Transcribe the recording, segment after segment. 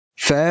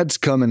Fads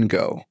come and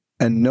go,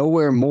 and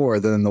nowhere more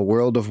than in the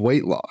world of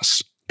weight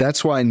loss.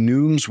 That's why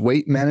Noom's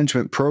weight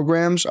management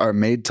programs are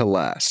made to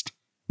last.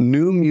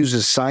 Noom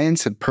uses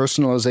science and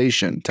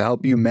personalization to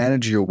help you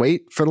manage your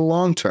weight for the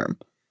long term.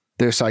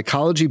 Their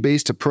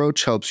psychology-based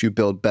approach helps you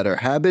build better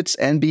habits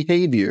and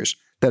behaviors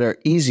that are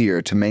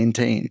easier to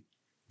maintain.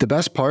 The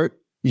best part?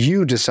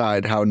 You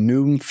decide how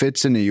Noom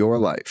fits into your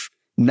life,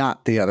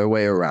 not the other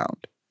way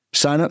around.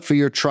 Sign up for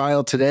your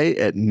trial today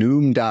at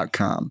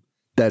Noom.com.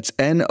 That's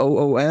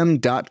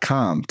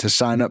Noom.com to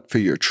sign up for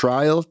your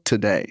trial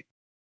today.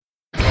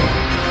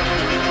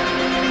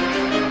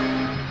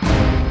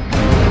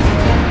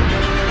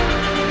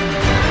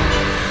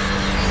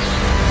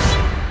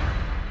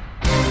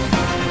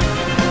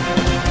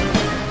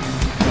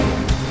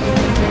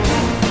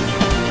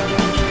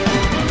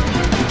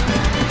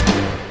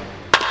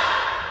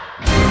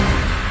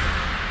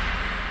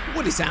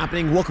 What is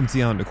happening? Welcome to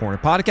the On the Corner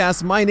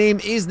podcast. My name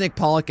is Nick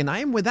Pollack, and I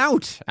am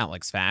without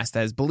Alex Fast,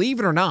 as believe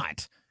it or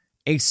not,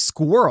 a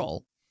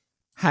squirrel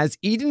has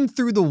eaten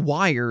through the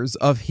wires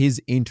of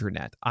his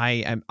internet.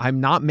 I'm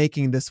not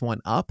making this one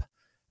up.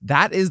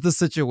 That is the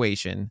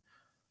situation,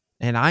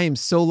 and I am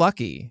so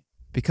lucky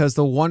because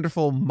the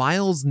wonderful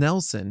Miles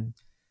Nelson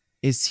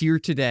is here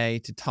today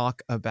to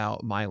talk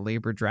about my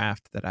LABR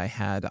draft that I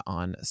had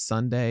on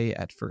Sunday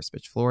at First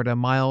Pitch, Florida.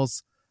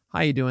 Miles,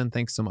 how you doing?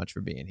 Thanks so much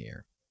for being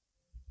here.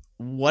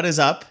 What is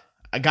up?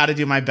 I got to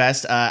do my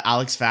best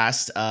Alex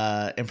Fast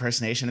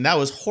impersonation. And that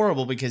was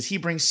horrible because he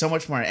brings so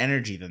much more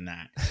energy than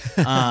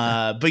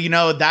that. But, you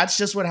know, that's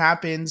just what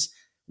happens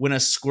when a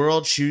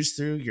squirrel chews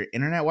through your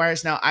internet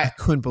wires. Now, I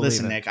couldn't believe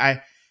listen, it. Nick,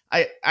 I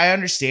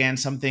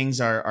understand some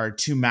things are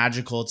too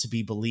magical to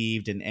be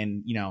believed.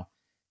 And, you know,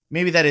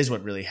 maybe that is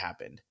what really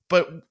happened.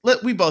 But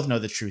we both know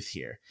the truth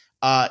here.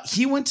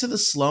 He went to the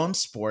Sloan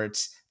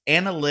Sports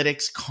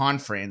Analytics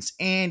Conference,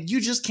 and you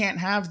just can't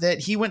have that.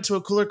 He went to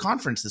a cooler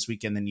conference this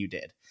weekend than you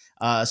did.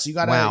 So you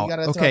gotta, wow. You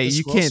gotta. Okay,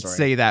 you can't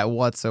say that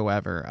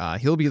whatsoever.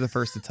 He'll be the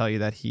first to tell you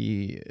that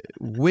he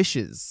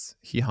wishes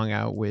he hung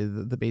out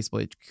with the Baseball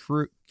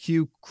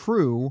HQ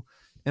crew,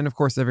 and of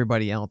course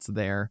everybody else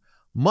there.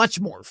 Much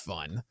more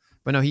fun.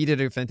 But no, he did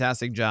a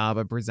fantastic job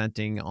of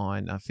presenting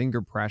on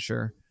finger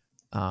pressure,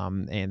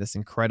 and this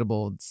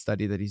incredible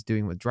study that he's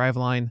doing with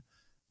Driveline.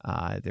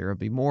 There will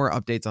be more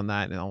updates on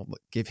that, and I'll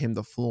give him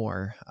the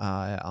floor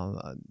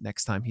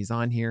next time he's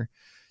on here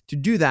to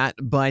do that.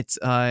 But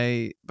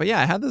yeah,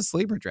 I had this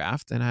LABR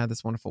draft, and I had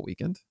this wonderful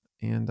weekend,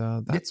 and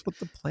that's what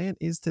the plan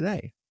is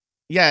today.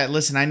 Yeah,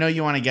 listen, I know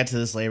you want to get to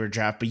this LABR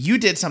draft, but you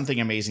did something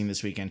amazing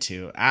this weekend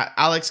too.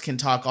 Alex can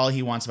talk all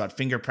he wants about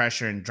finger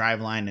pressure and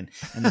Driveline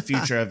and the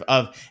future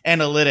of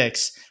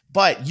analytics,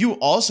 but you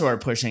also are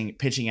pushing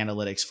pitching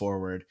analytics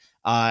forward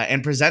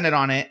and presented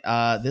on it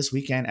this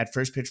weekend at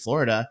First Pitch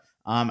Florida.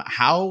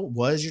 How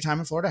was your time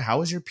in Florida? How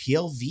was your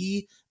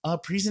PLV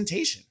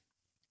presentation?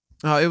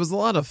 It was a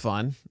lot of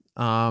fun.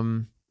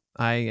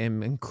 I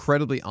am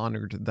incredibly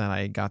honored that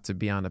I got to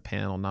be on a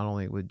panel, not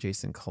only with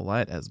Jason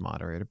Collette as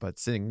moderator, but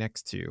sitting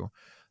next to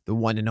the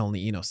one and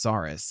only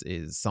Enosaurus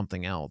is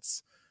something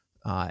else.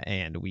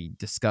 And we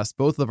discussed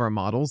both of our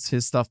models.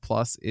 His Stuff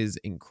Plus is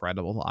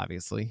incredible,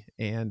 obviously.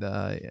 And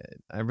I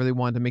really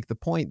wanted to make the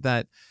point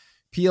that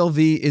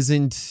PLV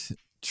isn't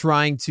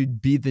trying to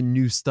be the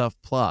new Stuff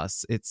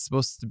Plus. It's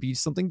supposed to be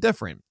something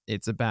different.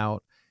 It's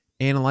about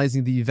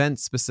analyzing the event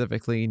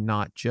specifically,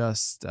 not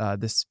just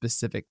this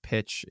specific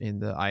pitch in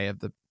the eye of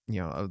the,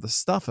 of the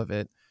stuff of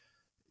it.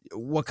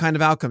 What kind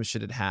of outcome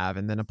should it have?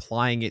 And then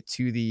applying it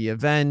to the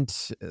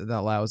event that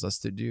allows us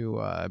to do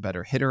a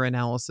better hitter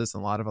analysis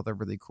and a lot of other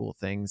really cool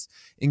things,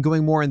 and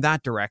going more in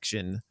that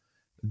direction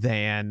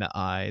than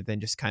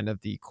just kind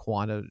of the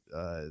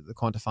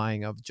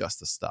quantifying of just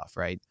the stuff,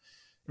 right?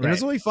 And it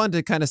was really fun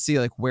to kind of see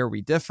like where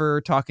we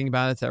differ, talking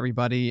about it to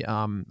everybody.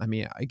 I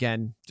mean,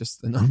 again,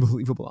 just an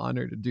unbelievable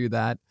honor to do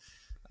that.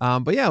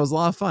 But yeah, it was a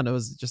lot of fun. It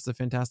was just a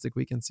fantastic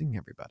weekend seeing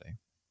everybody.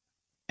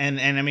 And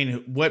I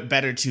mean, what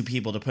better two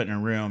people to put in a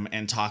room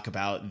and talk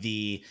about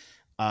the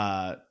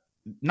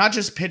not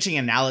just pitching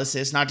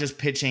analysis, not just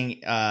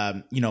pitching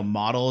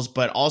models,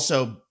 but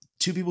also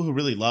two people who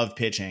really love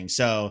pitching.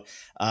 So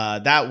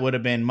that would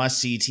have been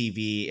must-see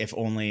TV if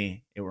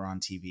only it were on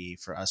TV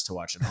for us to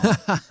watch at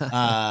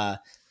home.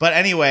 But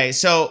anyway,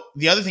 so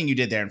the other thing you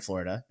did there in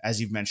Florida,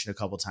 as you've mentioned a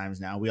couple times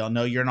now, we all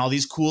know you're in all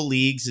these cool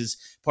leagues as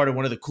part of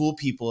one of the cool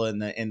people in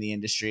the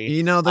industry.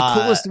 The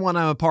coolest one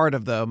I'm a part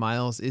of, though,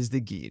 Miles, is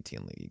the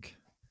Guillotine League.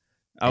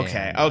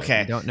 Okay.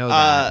 You don't know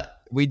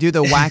that. We do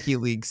the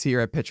wacky leagues here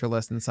at Pitcher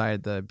List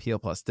inside the PL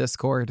Plus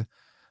Discord.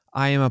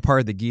 I am a part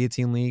of the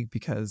Guillotine League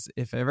because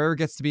if it ever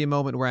gets to be a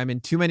moment where I'm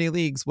in too many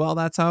leagues, well,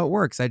 that's how it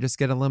works. I just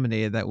get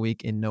eliminated that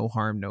week in no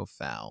harm, no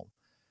foul.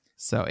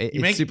 So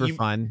it's super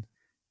fun.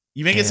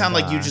 You make it sound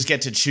like you just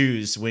get to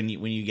choose when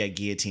you get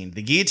guillotined.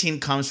 The guillotine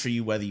comes for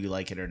you whether you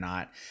like it or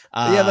not.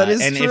 Yeah, that is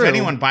true. And if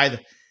anyone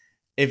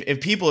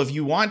if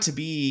you want to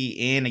be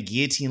in a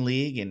guillotine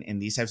league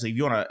and these types of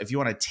leagues, if you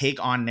want to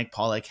take on Nick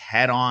Pollack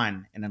head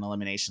on in an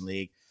elimination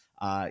league,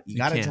 you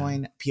got to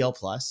join PL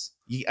Plus.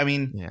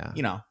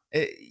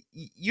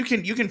 you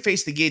can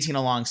face the guillotine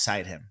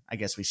alongside him. I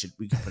guess we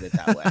could put it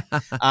that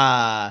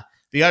way.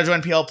 If you got to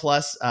join PL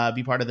Plus,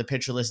 be part of the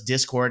Pitcher List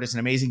Discord. It's an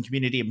amazing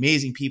community,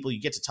 amazing people.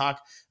 You get to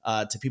talk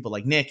to people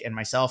like Nick and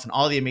myself and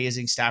all the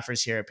amazing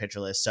staffers here at Pitcher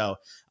List. So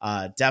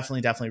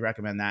definitely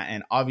recommend that.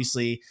 And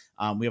obviously,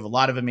 we have a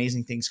lot of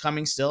amazing things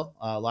coming still,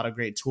 a lot of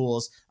great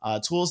tools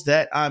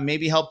that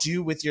maybe helped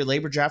you with your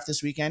labor draft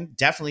this weekend.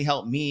 Definitely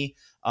helped me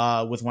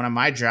with one of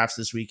my drafts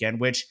this weekend,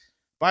 which,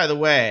 by the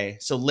way,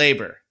 so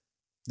labor,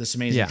 this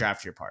amazing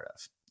draft you're part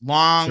of.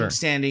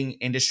 Long-standing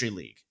industry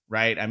league.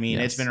 Right. I mean,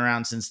 It's been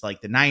around since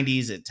like the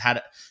 90s.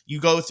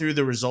 You go through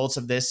the results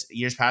of this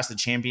years past the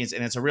champions,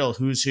 and it's a real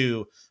who's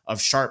who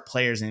of sharp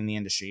players in the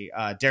industry.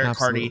 Derek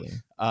Carty,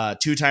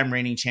 2-time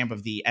reigning champ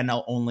of the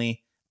NL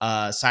only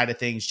side of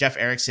things. Jeff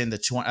Erickson, the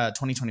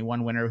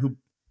 2021 winner, who,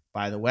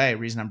 by the way,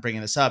 reason I'm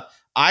bringing this up,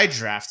 I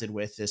drafted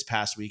with this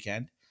past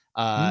weekend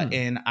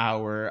in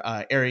our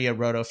area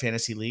Roto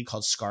Fantasy League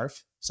called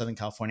SCARF, Southern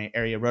California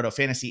Area Roto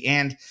Fantasy.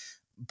 And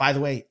by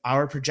the way,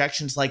 our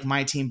projections like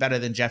my team better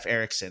than Jeff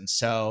Erickson.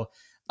 So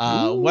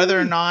whether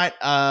or not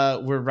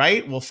we're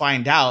right, we'll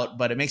find out.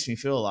 But it makes me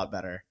feel a lot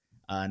better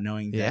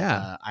knowing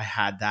that I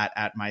had that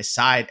at my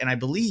side. And I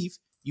believe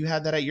you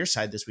had that at your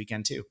side this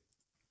weekend too.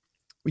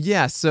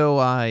 Yeah, so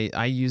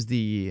I use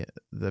the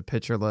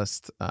Pitcher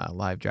List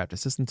live draft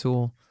assistant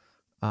tool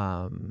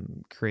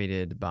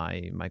created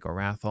by Michael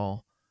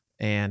Rathel.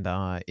 And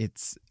I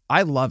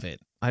love it.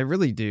 I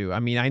really do. I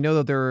mean, I know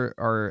that there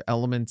are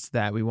elements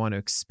that we want to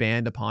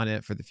expand upon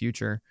it for the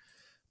future,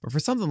 but for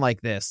something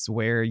like this,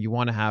 where you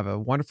want to have a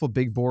wonderful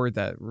big board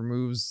that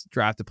removes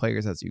drafted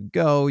players as you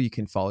go, you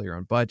can follow your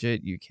own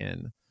budget. You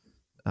can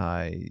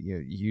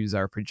use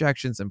our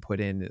projections and put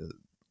in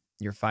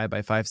your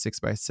 5x5,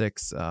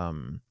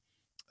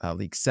 6x6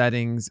 league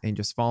settings and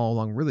just follow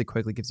along really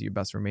quickly. Gives you your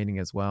best remaining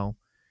as well.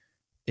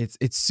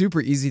 It's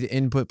super easy to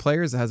input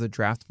players. It has a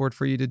draft board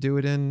for you to do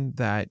it in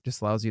that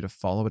just allows you to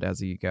follow it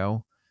as you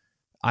go.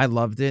 I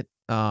loved it.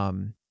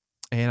 And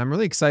I'm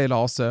really excited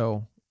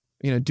also,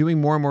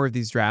 doing more and more of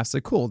these drafts.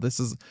 Like, cool. This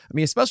is,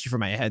 especially for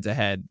my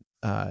head-to-head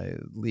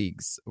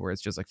leagues where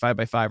it's just like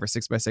 5x5 or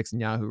 6x6 in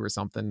Yahoo or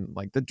something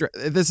like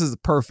this is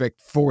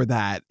perfect for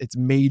that. It's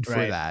made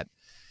for that.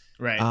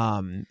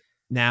 Right.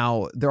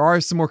 Now there are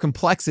some more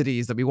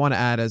complexities that we want to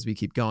add as we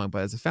keep going,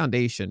 but as a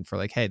foundation for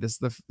like, hey, this is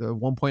the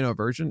 1.0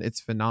 version. It's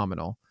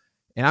phenomenal.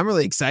 And I'm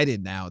really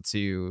excited now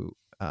to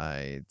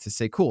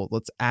say, cool,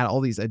 let's add all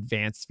these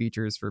advanced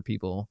features for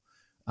people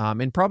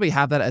and probably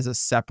have that as a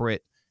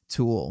separate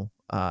tool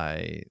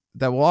that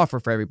we'll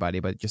offer for everybody.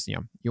 But just,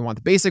 you want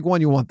the basic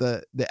one, you want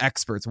the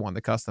experts one,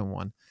 the custom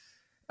one,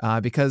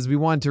 because we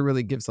wanted to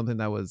really give something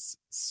that was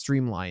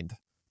streamlined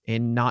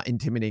and not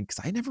intimidating,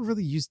 because I never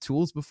really used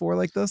tools before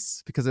like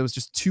this because it was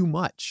just too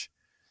much.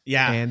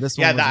 Yeah. And this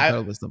one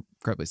was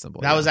incredibly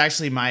simple. That was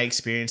actually my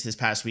experience this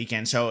past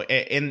weekend. So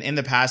in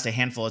the past, a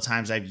handful of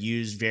times I've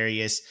used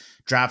various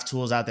draft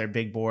tools out there,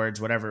 big boards,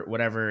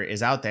 whatever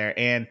is out there.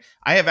 And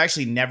I have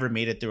actually never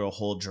made it through a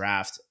whole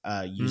draft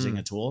using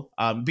a tool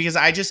because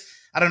I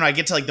don't know, I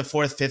get to like the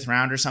 4th, 5th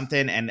round or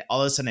something, and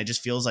all of a sudden it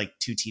just feels like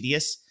too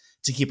tedious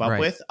to keep up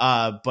with.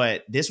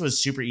 But this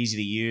was super easy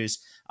to use.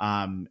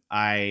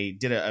 I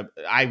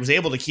was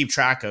able to keep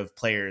track of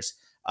players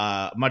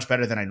much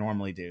better than I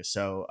normally do.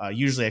 So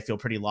usually I feel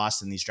pretty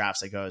lost in these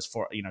drafts that go as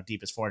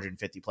deep as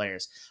 450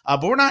 players.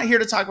 But we're not here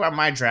to talk about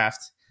my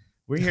draft.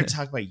 We're here to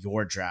talk about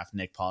your draft,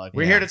 Nick Pollack.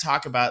 We're here to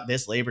talk about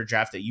this labor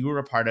draft that you were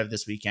a part of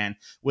this weekend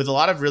with a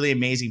lot of really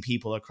amazing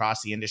people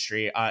across the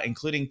industry,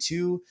 including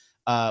two,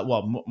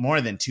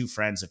 more than two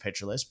friends of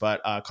Pitcher List,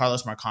 but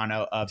Carlos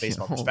Marcano of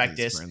Baseball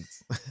Prospectus,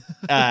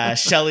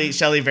 Shelly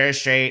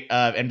Verstrate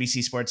of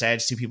NBC Sports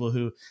Edge, two people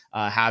who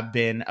have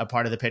been a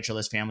part of the Pitcher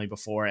List family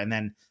before, and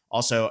then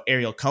also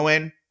Ariel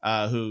Cohen,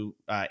 who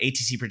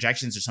ATC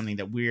projections are something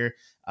that we're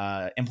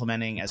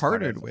implementing as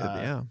partnered part of,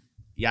 with.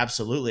 Yeah,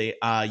 absolutely.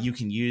 You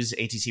can use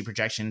ATC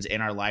projections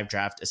in our live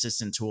draft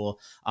assistant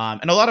tool,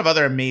 and a lot of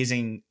other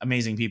amazing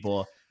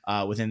people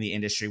within the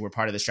industry were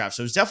part of this draft.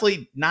 So it's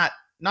definitely not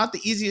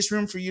the easiest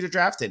room for you to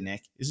draft it,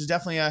 Nick. This is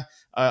definitely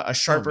a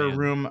sharper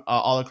room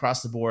all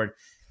across the board.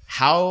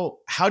 How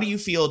do you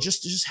feel?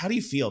 Just how do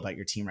you feel about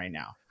your team right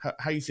now? How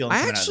are you feeling?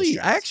 I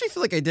actually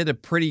feel like I did a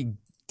pretty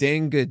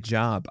dang good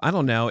job. I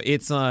don't know.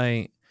 It's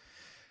like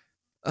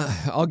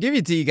I'll give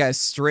it to you guys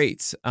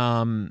straight.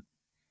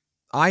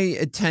 I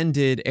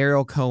attended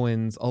Ariel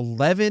Cohen's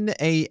 11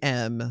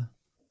 a.m.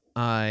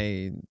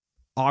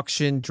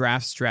 Auction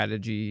draft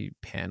strategy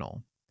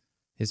panel.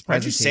 His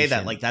Why'd you say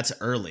that? Like that's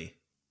early.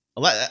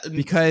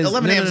 Because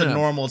 11 a.m. is a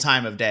normal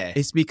time of day.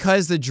 It's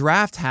because the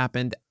draft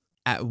happened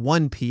at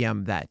 1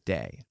 p.m. that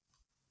day.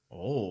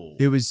 Oh.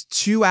 It was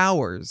 2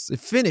 hours.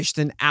 It finished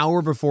an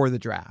hour before the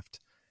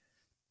draft.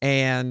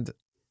 And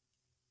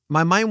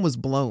my mind was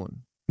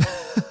blown.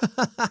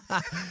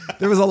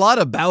 There was a lot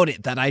about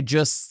it that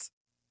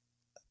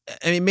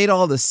it made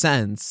all the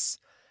sense.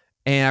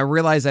 And I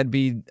realized I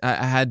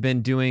had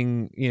been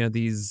doing,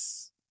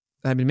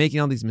 I've been making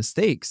all these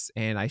mistakes,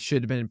 and I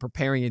should have been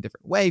preparing a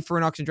different way for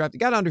an auction draft. You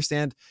got to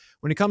understand,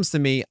 when it comes to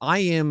me, I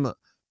am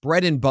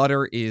bread and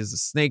butter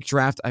is snake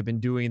draft. I've been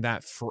doing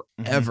that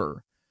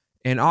forever.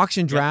 And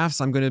auction drafts,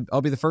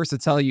 I'll be the first to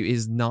tell you,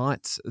 is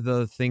not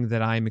the thing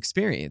that I'm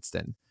experienced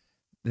in.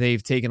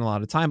 They've taken a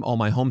lot of time. All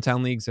my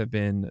hometown leagues have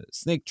been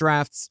snake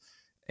drafts.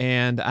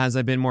 And as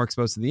I've been more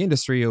exposed to the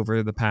industry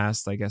over the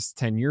past, I guess,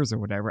 10 years or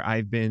whatever,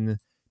 I've been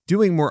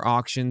doing more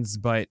auctions,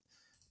 but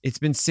it's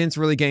been since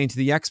really getting to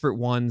the expert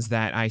ones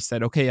that I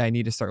said, okay, I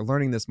need to start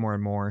learning this more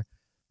and more.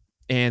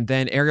 And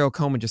then Ariel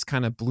Coleman just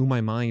kind of blew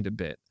my mind a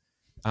bit.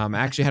 I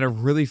actually had a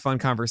really fun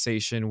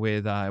conversation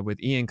with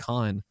Ian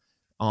Kahn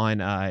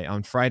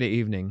on Friday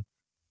evening,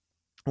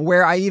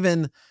 where I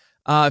even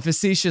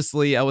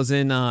facetiously, I was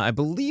in, I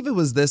believe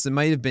it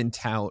might have been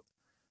Tout,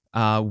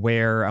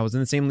 where I was in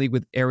the same league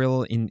with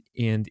Ariel and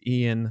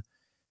Ian,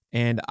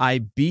 and I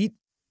beat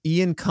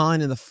Ian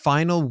Kahn in the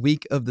final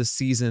week of the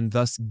season,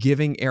 thus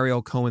giving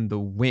Ariel Cohen the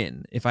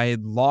win. If I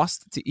had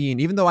lost to Ian,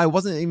 even though I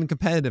wasn't even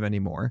competitive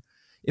anymore,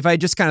 if I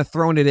had just kind of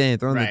thrown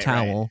the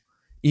towel,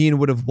 Ian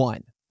would have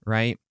won,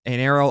 right?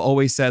 And Ariel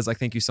always says, like,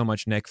 thank you so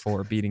much, Nick,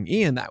 for beating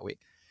Ian that week.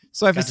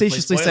 So I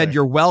facetiously said,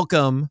 you're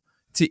welcome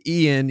to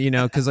Ian,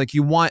 because like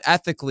you want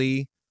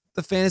ethically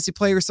the fantasy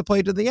players to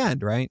play to the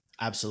end, right?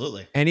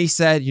 Absolutely. And he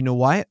said, you know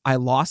what? I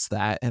lost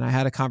that. And I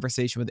had a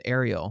conversation with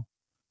Ariel.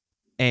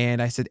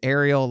 And I said,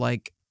 Ariel,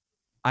 like,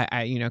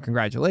 I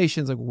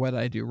congratulations. Like, what did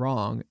I do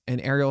wrong?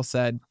 And Ariel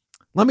said,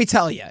 let me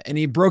tell you. And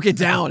he broke it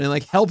down and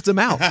like helped him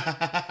out.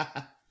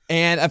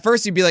 And at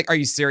first you'd be like, are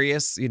you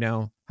serious?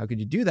 How could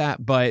you do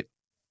that? But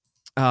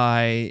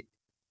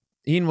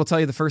Ian will tell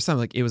you the first time,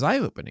 like, it was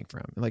eye-opening for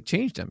him. It like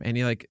changed him. And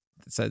he like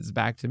says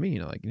back to me,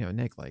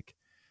 Nick, like,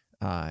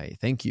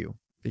 thank you,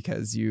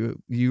 because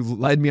you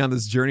led me on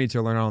this journey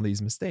to learn all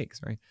these mistakes,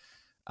 right?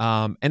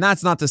 And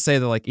that's not to say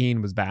that like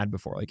Ian was bad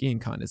before. Like Ian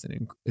Kahn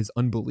is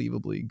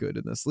unbelievably good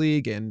in this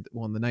league and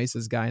one of the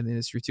nicest guy in the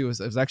industry too. It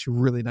was actually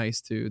really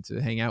nice to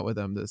hang out with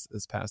him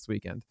this past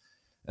weekend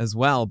as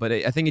well. But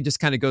I think it just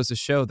kind of goes to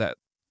show that,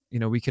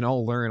 we can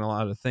all learn a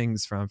lot of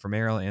things from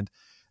Ariel and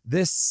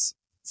this.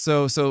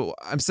 So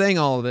I'm saying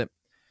all of it.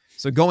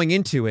 So going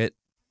into it,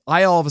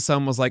 I all of a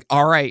sudden was like,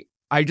 all right,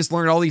 I just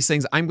learned all these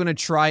things. I'm going to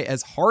try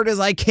as hard as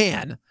I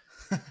can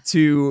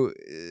to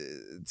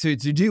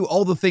do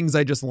all the things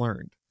I just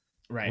learned.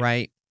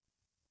 Right.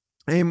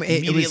 And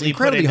it was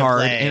incredibly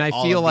hard. And I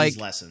feel like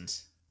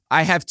lessons.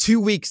 I have 2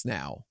 weeks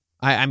now.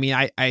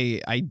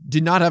 I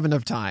did not have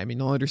enough time, and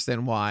you'll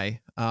understand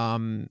why,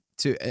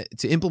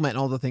 to implement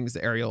all the things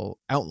that Ariel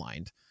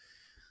outlined.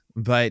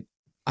 But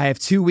I have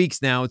 2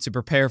 weeks now to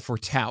prepare for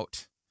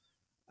Tout.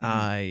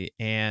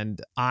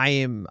 And I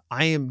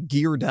am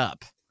geared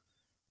up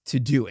to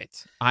do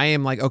it. I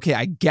am like, okay,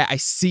 I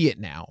see it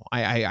now.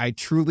 I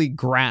truly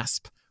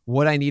grasp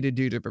what I need to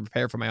do to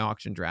prepare for my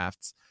auction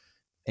drafts.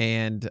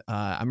 And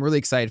I'm really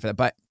excited for that.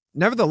 But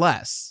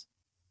nevertheless,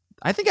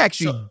 I think I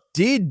actually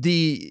did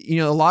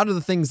a lot of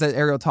the things that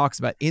Ariel talks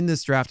about in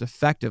this draft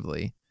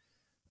effectively.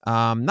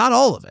 Not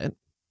all of it.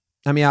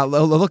 I mean, I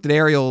looked at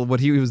Ariel,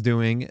 what he was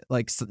doing,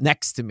 like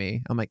next to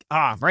me. I'm like,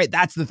 right,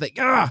 that's the thing.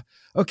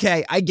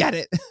 Okay, I get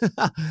it.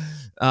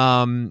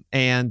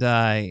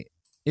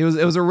 It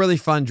was a really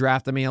fun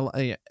draft. I mean,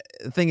 the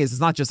thing is, it's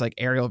not just like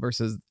Ariel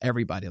versus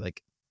everybody.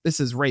 Like, this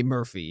is Ray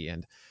Murphy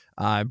and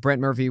Brent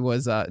Murphy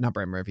was not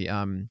Brent Murphy.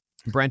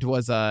 Brent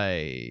was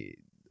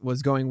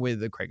going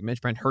with Craig Mish,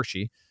 Brent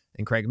Hershey,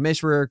 and Craig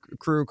Mish were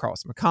crew,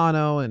 Carlos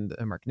Meccano and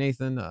Mark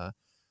Nathan.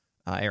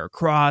 Eric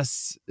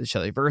Cross,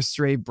 Shelley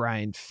Verstray,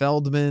 Brian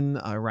Feldman,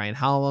 Ryan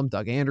Hallam,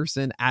 Doug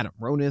Anderson, Adam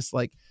Ronis,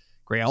 like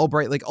Gray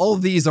Albright, like all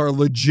of these are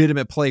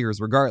legitimate players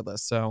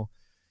regardless. So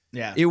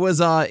yeah, it was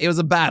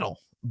a battle,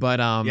 but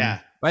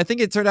I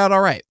think it turned out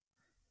all right.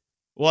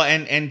 Well,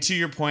 and to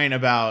your point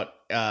about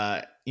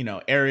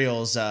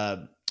Ariel's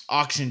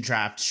auction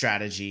draft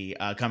strategy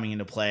coming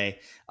into play,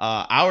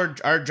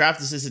 our draft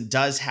assistant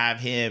does have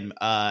him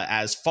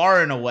as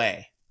far and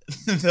away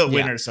the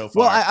winner so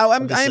far. Well,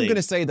 I'm going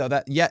to say though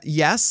that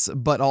yes,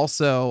 but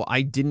also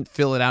I didn't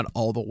fill it out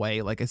all the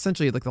way. Like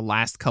essentially, like the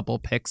last couple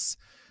picks,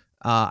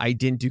 I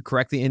didn't do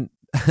correctly. And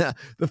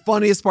the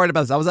funniest part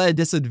about this, I was at a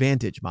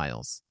disadvantage,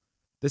 Miles.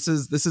 This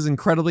is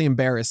incredibly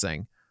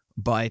embarrassing,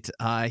 but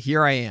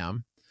here I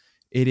am.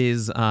 It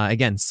is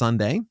again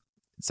Sunday.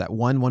 It's at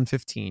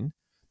 1:15,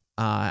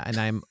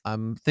 and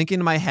I'm thinking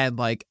in my head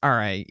like, all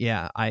right,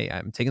 yeah,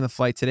 I'm taking the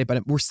flight today,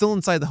 but we're still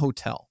inside the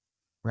hotel,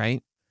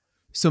 right?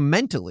 So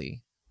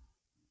mentally,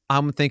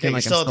 I'm thinking like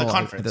I'm still at the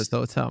conference. At the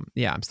hotel.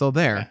 Yeah, I'm still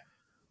there. Okay.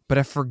 But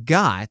I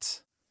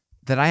forgot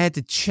that I had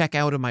to check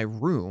out of my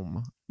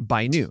room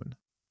by noon.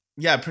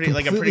 Yeah, a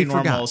pretty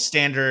normal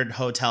standard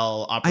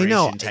hotel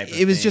operation type of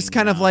thing. It was just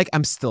kind of like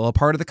I'm still a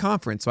part of the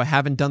conference, so I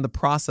haven't done the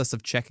process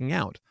of checking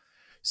out.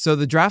 So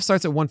the draft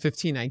starts at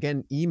 1:15. I get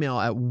an email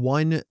at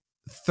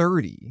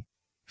 1:30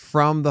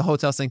 from the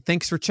hotel saying,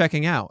 "Thanks for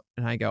checking out."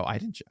 And I go, "I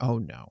didn't. Oh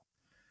no."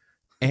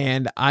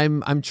 And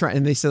I'm trying,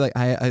 and they said like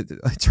I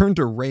turned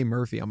to Ray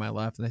Murphy on my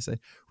left, and I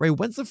said, "Ray,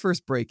 when's the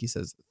first break?" He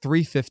says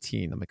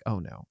 3:15. I'm like, "Oh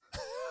no."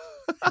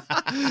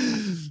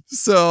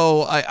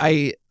 So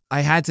I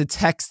had to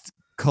text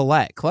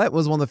Colette. Colette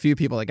was one of the few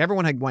people, like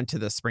everyone had went to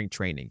the spring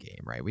training game,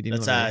 right? We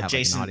didn't That's really have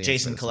Jason like, an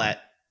Jason audience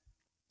Collette.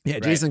 Yeah,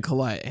 Right. Jason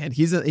Collette, and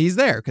he's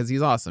there because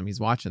he's awesome. He's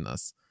watching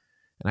this,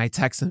 and I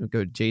text him and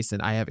go, Jason,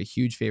 I have a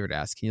huge favor to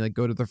ask. Can you like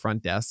go to the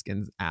front desk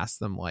and ask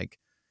them like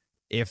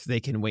if they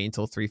can wait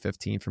until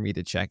 3:15 for me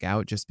to check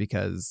out, just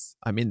because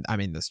I'm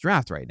in this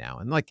draft right now,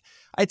 and like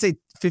I'd say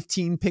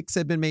 15 picks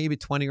have been made, maybe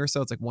 20 or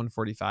so. It's like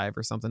 145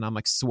 or something. I'm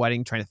like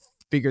sweating trying to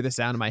figure this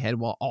out in my head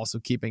while also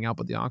keeping up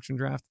with the auction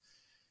draft.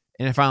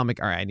 And I finally, I'm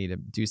like, all right, I need to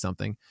do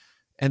something.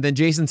 And then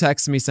Jason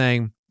texts me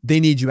saying they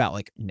need you out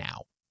like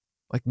now.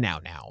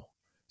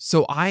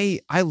 So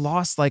I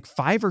lost like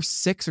 5 or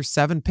 6 or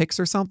 7 picks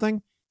or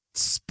something,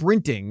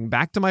 sprinting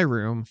back to my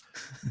room,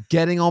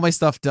 getting all my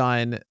stuff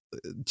done,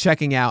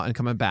 checking out and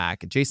coming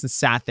back. Jason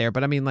sat there,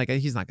 but I mean, like,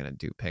 he's not going to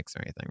do picks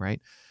or anything,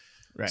 right?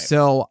 Right.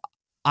 So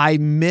I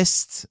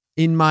missed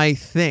in my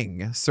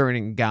thing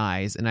certain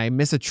guys, and I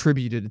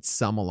misattributed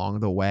some along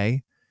the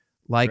way.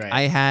 Like Right.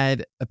 I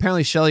had,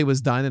 apparently Shelly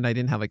was done and I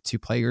didn't have like 2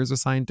 players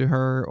assigned to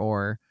her,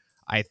 or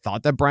I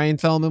thought that Brian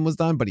Feldman was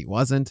done, but he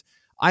wasn't.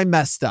 I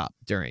messed up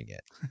during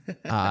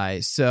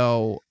it.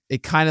 So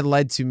it kind of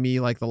led to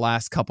me like the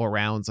last couple of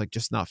rounds, like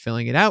just not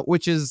filling it out,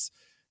 which is,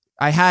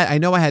 I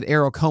know I had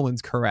Errol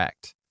Cohen's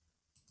correct.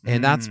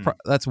 And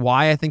that's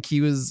why I think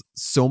he was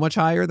so much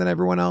higher than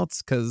everyone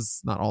else,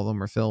 because not all of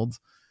them are filled.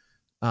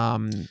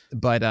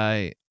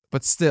 But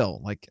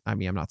still, like, I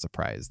mean, I'm not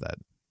surprised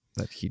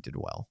that he did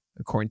well.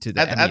 According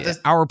to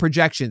our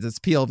projections, it's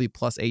PLV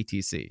plus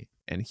ATC,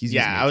 and he's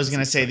I was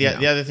gonna say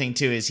the other thing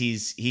too is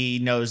he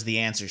knows the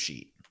answer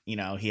sheet. You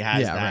know, he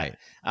has that, right.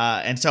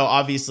 And so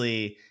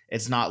obviously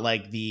it's not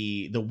like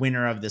the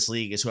winner of this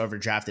league is whoever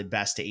drafted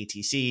best to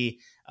ATC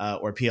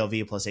or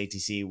PLV plus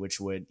ATC, which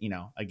would, you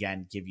know,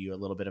 again give you a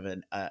little bit of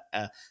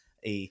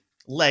a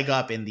leg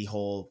up in the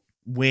whole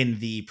win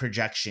the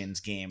projections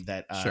game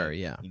that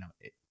you know,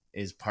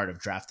 is part of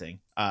drafting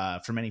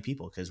for many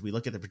people, because we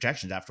look at the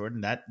projections afterward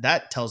and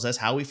that tells us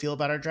how we feel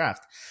about our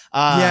draft.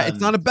 It's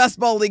not a best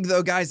ball league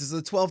though, guys. It's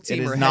a 12-teamer. It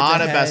is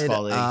not a best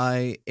ball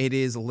league. It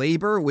is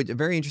LABR, which a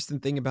very interesting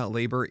thing about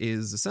LABR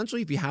is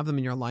essentially if you have them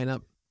in your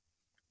lineup,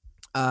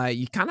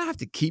 you kind of have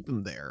to keep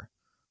them there.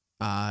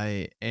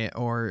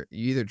 Or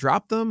you either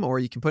drop them or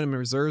you can put them in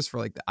reserves for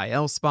like the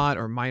IL spot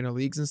or minor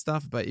leagues and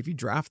stuff. But if you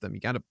draft them, you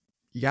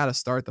gotta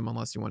start them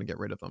unless you want to get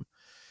rid of them.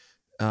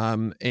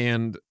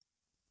 And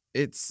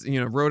it's, you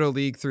know, Roto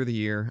League through the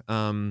year.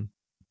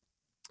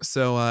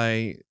 So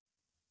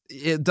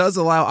it does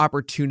allow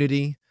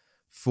opportunity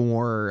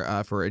for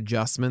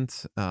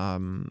adjustment.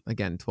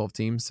 Again, 12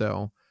 teams.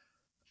 So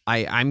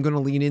I'm going to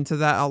lean into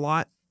that a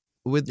lot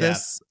with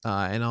this.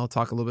 And I'll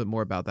talk a little bit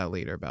more about that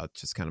later, about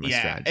just kind of my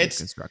strategy of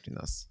constructing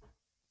this.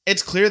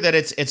 It's clear that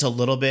it's a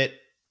little bit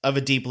of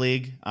a deep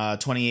league.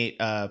 28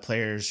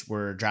 players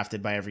were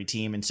drafted by every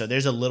team, and so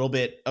there's a little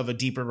bit of a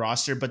deeper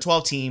roster. But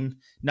 12 team,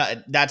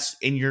 that's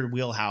in your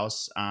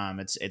wheelhouse.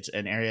 It's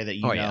an area that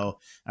you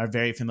are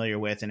very familiar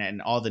with, and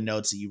all the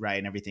notes that you write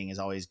and everything is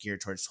always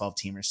geared towards 12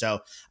 teamers. So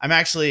I'm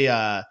actually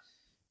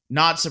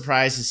not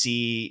surprised to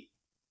see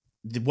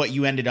what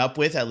you ended up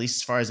with, at least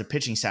as far as the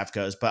pitching staff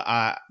goes. But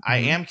I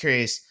am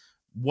curious,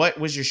 what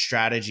was your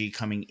strategy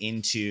coming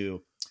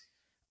into?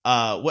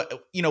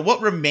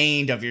 What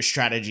remained of your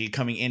strategy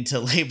coming into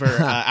LABR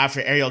after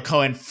Errol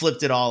Cohen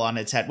flipped it all on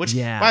its head? Which,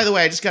 by the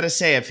way, I just got to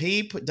say, if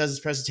he does his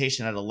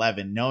presentation at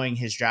 11, knowing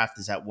his draft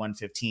is at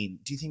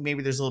 1:15, do you think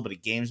maybe there's a little bit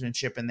of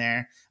gamesmanship in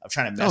there of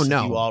trying to mess with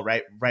you all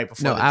right before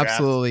the draft? No,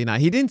 absolutely not.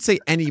 He didn't say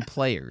any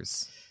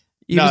players.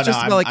 He was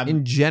just about like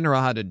in general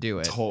how to do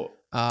it. Totally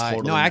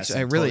actually,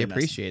 I really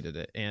appreciated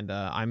it, and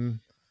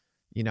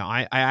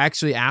I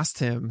actually asked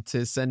him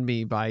to send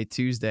me by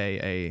Tuesday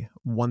a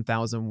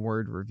 1,000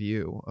 word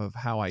review of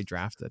how I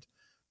drafted.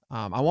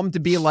 I want him to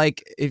be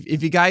like,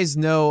 if you guys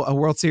know a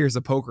World Series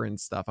of Poker and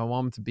stuff, I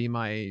want him to be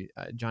my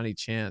Johnny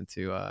Chan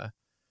to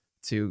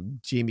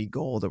Jamie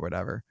Gold or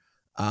whatever.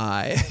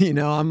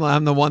 I'm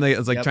the one that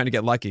is like trying to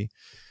get lucky.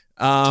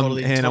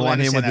 Totally I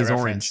want him with his reference.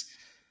 Orange.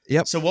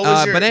 Yep. So what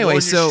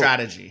was your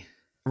strategy?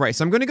 Right.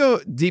 So I'm going to go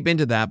deep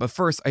into that, but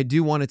first I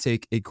do want to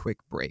take a quick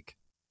break.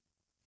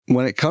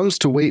 When it comes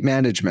to weight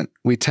management,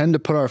 we tend to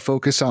put our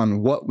focus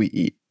on what we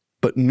eat,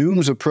 but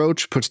Noom's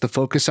approach puts the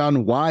focus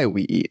on why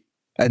we eat,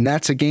 and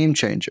that's a game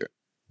changer.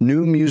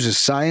 Noom uses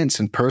science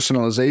and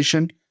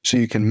personalization so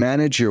you can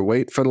manage your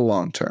weight for the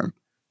long term.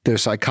 Their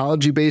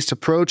psychology-based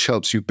approach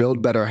helps you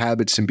build better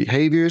habits and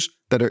behaviors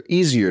that are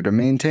easier to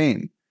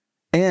maintain,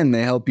 and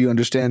they help you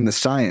understand the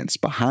science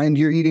behind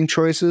your eating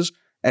choices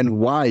and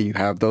why you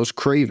have those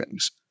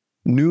cravings.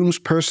 Noom's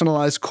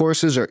personalized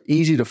courses are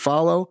easy to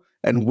follow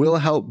and will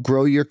help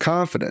grow your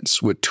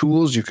confidence with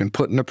tools you can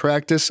put into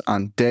practice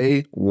on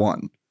day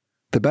one.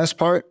 The best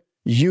part?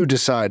 You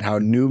decide how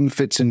Noom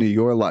fits into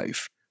your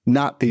life,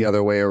 not the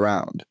other way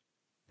around.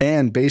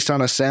 And based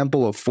on a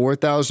sample of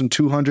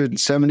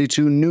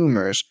 4,272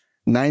 Noomers,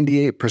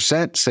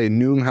 98% say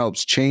Noom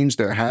helps change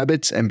their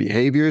habits and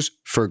behaviors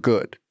for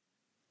good.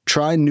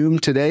 Try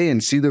Noom today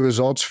and see the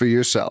results for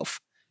yourself.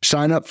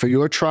 Sign up for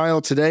your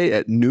trial today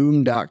at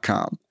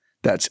Noom.com.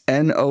 That's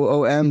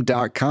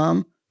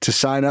noom.com to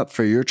sign up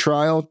for your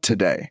trial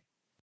today.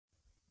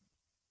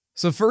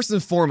 So first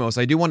and foremost,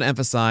 I do want to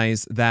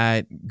emphasize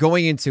that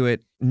going into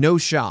it, no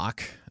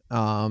shock,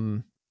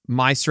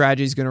 my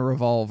strategy is going to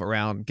revolve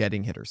around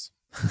getting hitters.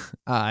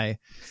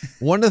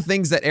 One of the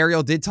things that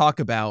Ariel did talk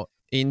about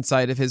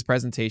inside of his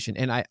presentation,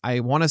 and I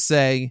want to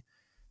say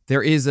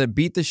there is a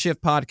Beat the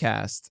Shift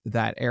podcast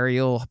that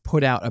Ariel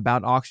put out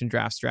about auction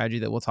draft strategy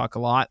that will talk a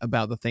lot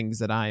about the things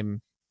that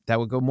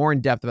will go more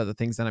in depth about the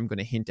things that I'm going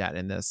to hint at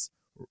in this.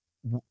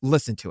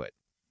 Listen to it.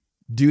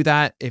 Do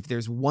that. If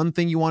there's one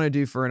thing you want to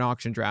do for an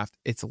auction draft,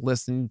 it's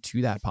listen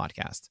to that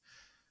podcast.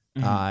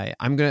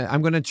 I'm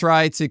gonna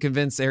try to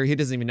convince Ariel. He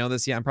doesn't even know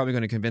this yet. I'm probably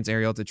going to convince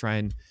Ariel to try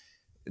and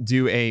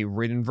do a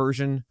written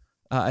version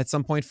at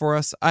some point for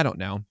us. I don't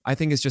know. I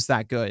think it's just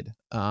that good.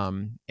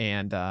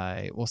 And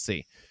we'll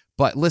see.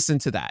 But listen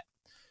to that.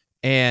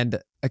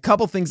 And a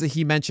couple things that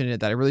he mentioned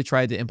that I really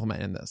tried to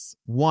implement in this.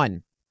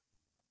 One,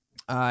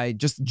 I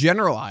just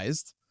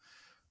generalized.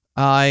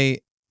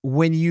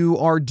 When you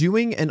are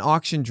doing an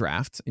auction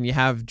draft and you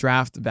have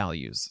draft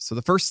values. So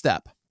the first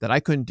step that I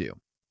couldn't do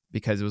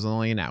because it was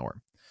only an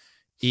hour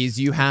is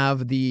you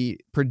have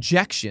the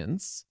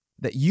projections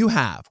that you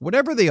have,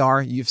 whatever they are,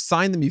 you've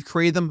signed them, you've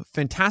created them.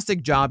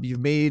 Fantastic job.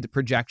 You've made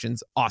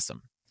projections.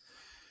 Awesome.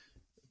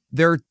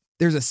 There's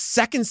a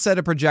second set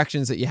of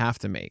projections that you have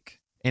to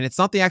make. And it's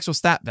not the actual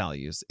stat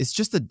values. It's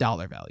just the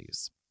dollar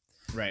values.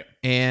 Right.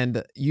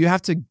 And you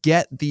have to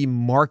get the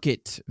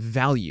market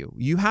value.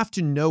 You have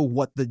to know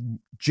what the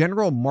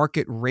general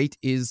market rate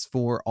is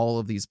for all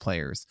of these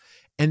players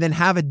and then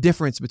have a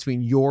difference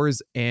between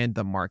yours and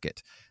the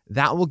market.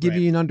 That will give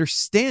you an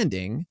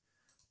understanding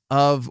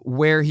of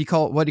where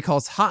what he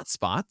calls hot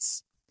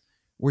spots,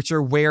 which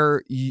are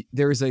where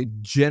there's a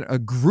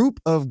group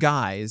of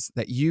guys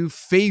that you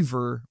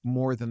favor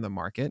more than the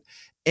market,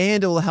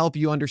 and it will help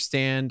you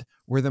understand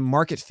where the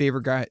market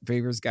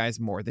favors guys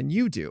more than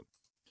you do.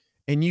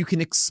 And you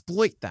can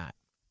exploit that.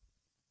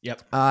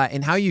 Yep.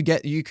 And how you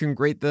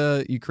create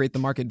the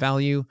market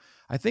value.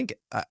 I think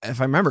if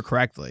I remember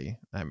correctly,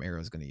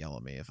 Arrow's going to yell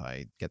at me if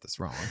I get this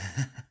wrong.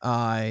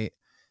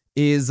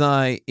 Is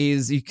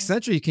you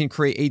essentially can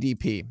create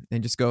ADP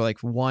and just go like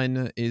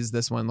one is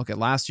this one. Look at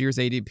last year's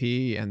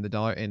ADP and the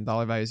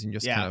dollar values and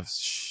just kind of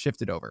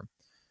shift it over.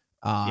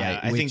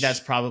 I think that's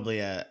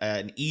probably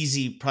an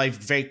easy, probably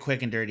very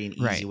quick and dirty and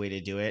easy way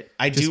to do it.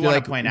 I do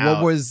want to point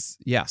out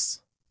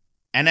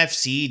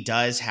NFC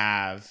does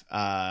have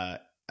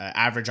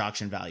average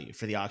auction value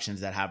for the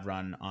auctions that have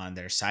run on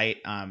their site.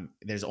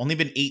 There's only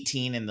been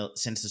 18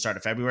 since the start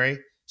of February,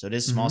 so it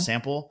is a small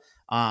sample.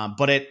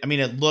 But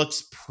it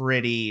looks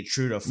pretty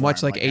true to form.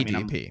 Much like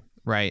ADP,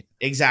 right?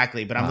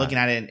 Exactly. But I'm looking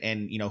at it,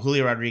 and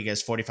Julio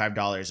Rodriguez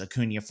 $45,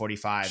 Acuna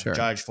 $45,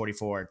 Judge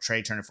 $44,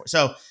 Trey Turner $4.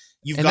 So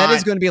that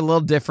is going to be a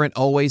little different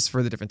always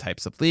for the different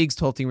types of leagues.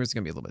 12 teamers is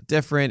going to be a little bit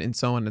different, and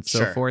so on and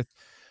so forth.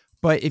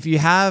 But if you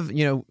have,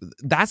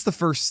 that's the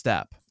first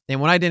step. And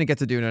what I didn't get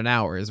to do in an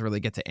hour is really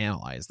get to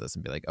analyze this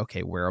and be like,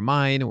 okay, where are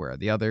mine? Where are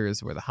the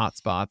others? Where are the hot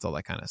spots? All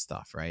that kind of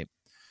stuff, right?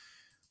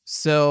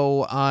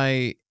 So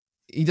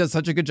he does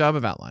such a good job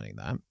of outlining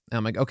that. And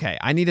I'm like, okay,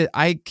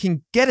 I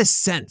can get a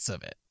sense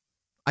of it.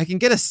 I can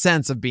get a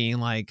sense of being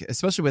like,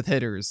 especially with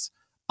hitters,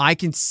 I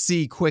can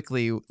see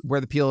quickly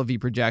where the PLV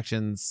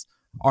projections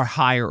are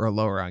higher or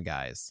lower on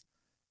guys.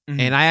 Mm-hmm.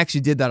 And I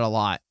actually did that a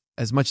lot,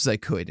 as much as I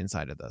could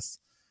inside of this.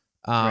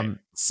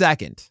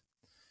 Second,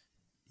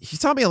 he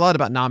taught me a lot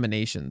about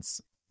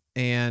nominations,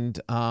 and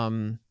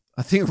I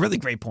think a really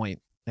great point,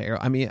 Ariel.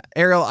 I mean,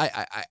 Ariel,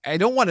 I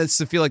don't want us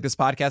to feel like this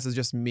podcast is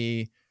just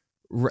me,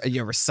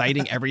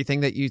 reciting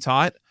everything that you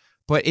taught,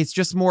 but it's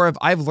just more of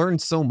I've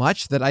learned so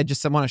much that I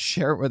just want to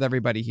share it with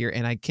everybody here,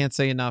 and I can't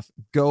say enough.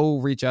 Go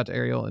reach out to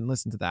Ariel and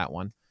listen to that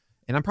one.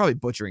 And I'm probably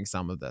butchering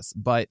some of this,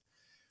 but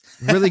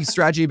really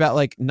strategy about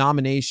like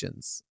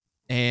nominations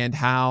and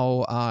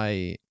how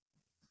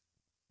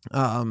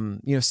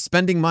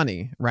spending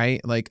money,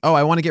 right? Like, oh,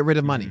 I want to get rid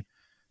of money,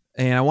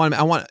 and I want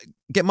to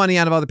get money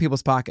out of other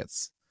people's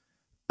pockets.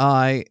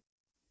 This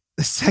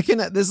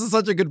is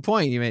such a good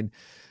point you made.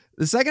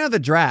 The second of the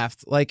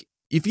draft, like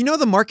if you know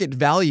the market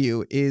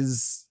value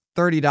is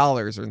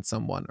 $30 or in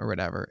someone or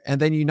whatever,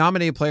 and then you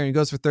nominate a player and he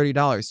goes for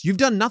 $30, you've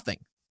done nothing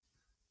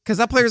because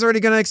that player's already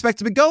going to expect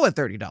to go at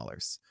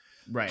 $30.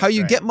 Right. How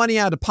you get money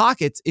out of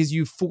pockets is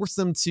you force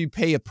them to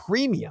pay a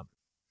premium.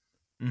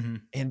 Mm-hmm.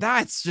 And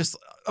that's just,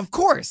 of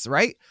course,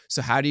 right?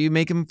 So how do you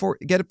make them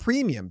get a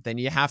premium? Then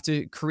you have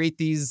to create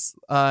these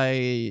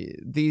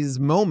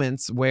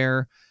moments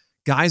where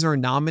guys are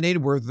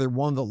nominated where they're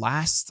one of the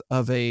last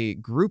of a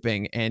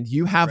grouping, and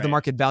you have the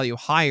market value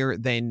higher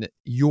than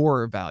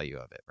your value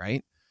of it,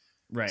 right?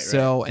 Right.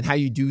 So, and how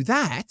you do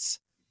that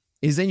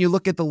is then you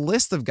look at the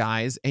list of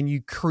guys and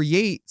you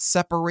create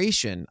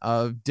separation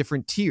of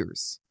different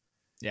tiers.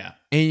 Yeah.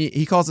 And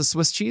he calls it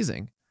Swiss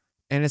cheesing.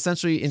 And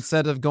essentially,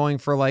 instead of going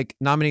for like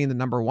nominating the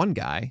number one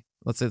guy,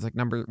 let's say it's like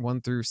number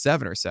 1 through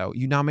 7 or so,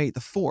 you nominate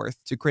the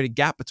 4th to create a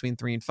gap between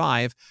 3 and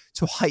 5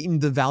 to heighten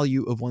the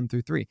value of 1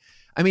 through 3.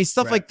 I mean,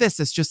 stuff like this,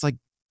 it's just like,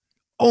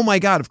 oh my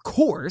God, of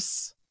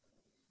course.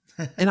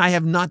 And I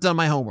have not done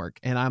my homework.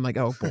 And I'm like,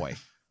 oh boy,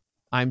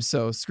 I'm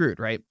so screwed,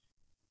 right?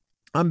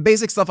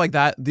 Basic stuff like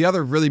that. The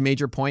other really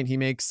major point he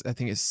makes, I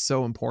think is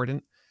so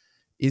important,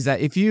 is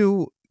that if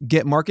you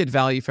get market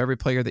value for every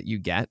player that you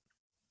get,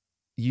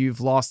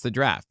 you've lost the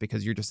draft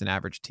because you're just an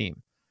average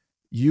team.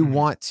 You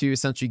want to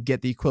essentially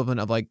get the equivalent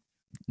of like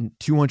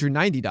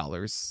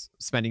 $290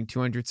 spending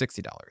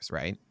 $260,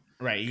 right?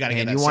 Right. You got to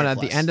get that you want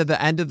surplus. at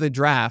the end of the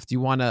draft, you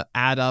want to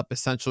add up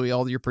essentially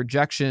all your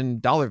projection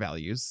dollar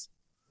values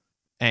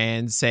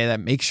and say that,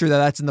 make sure that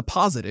that's in the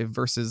positive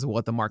versus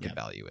what the market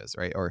value is,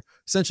 right? Or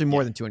essentially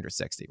more than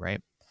 260, right?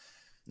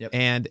 Yep.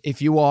 And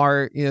if you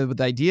are, with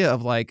the idea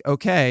of like,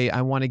 okay,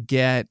 I want to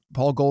get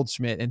Paul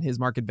Goldschmidt and his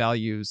market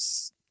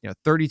values,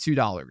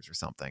 $32 or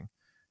something.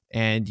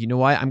 And you know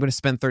what? I'm going to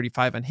spend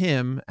 $35 on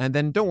him. And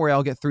then don't worry,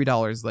 I'll get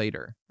 $3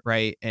 later,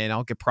 right? And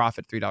I'll get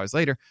profit $3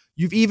 later.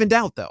 You've evened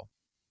out though.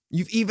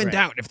 You've evened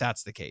out if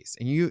that's the case.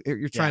 And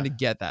you're trying to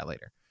get that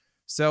later.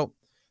 So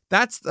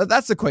that's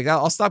the quick.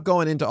 I'll stop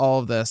going into all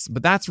of this,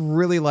 but that's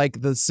really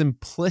like the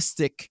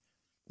simplistic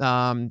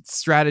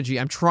strategy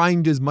I'm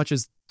trying to, as much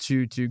as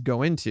to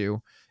go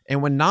into.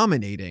 And when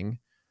nominating,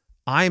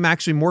 I'm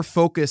actually more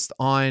focused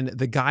on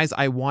the guys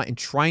I want and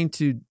trying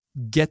to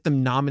get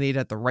them nominated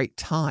at the right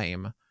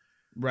time,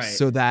 right?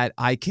 So that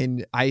I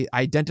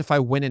identify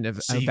when a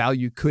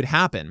value could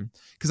happen,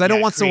 because I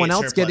don't want someone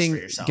else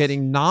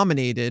getting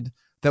nominated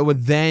that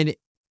would then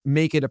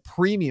make it a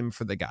premium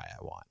for the guy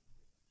I want.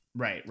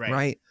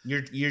 Right.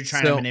 You're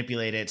trying to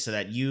manipulate it so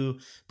that you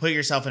put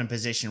yourself in a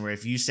position where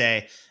if you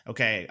say,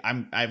 okay,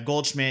 I have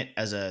Goldschmidt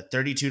as a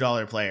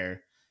 $32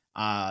 player,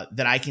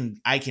 that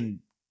I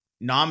can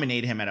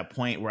nominate him at a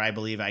point where I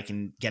believe I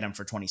can get him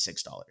for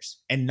 $26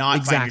 and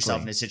not find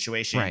yourself in a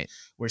situation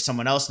where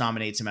someone else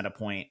nominates him at a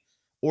point,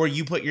 or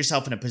you put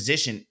yourself in a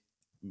position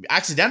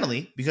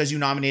accidentally because you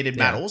nominated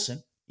Matt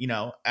Olson,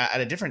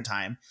 at a different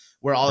time,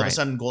 where all of a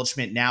sudden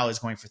Goldschmidt now is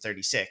going for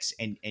 36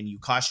 and you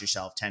cost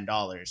yourself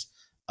 $10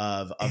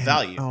 of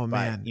value. Oh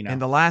man. And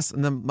the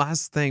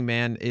last thing,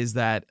 man, is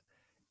that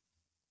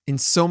in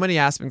so many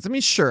aspects, I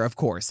mean, sure, of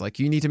course, like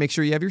you need to make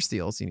sure you have your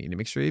steals, you need to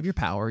make sure you have your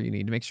power, you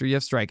need to make sure you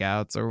have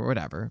strikeouts or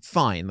whatever.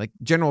 Fine, like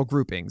general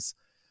groupings.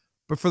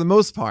 But for the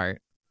most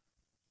part,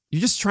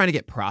 you're just trying to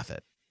get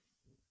profit.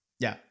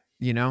 Yeah.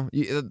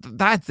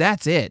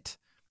 That's it.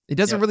 It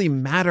doesn't really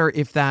matter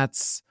if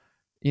that's,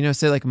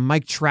 say like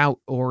Mike Trout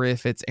or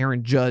if it's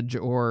Aaron Judge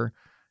or,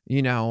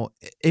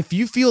 if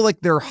you feel like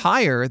they're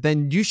higher,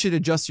 then you should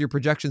adjust your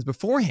projections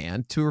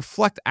beforehand to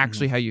reflect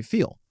actually how you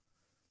feel.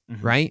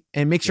 Right.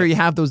 And make sure you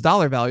have those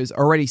dollar values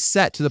already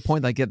set to the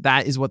point like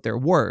that is what they're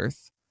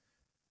worth.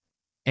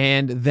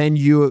 And then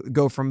you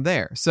go from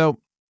there. So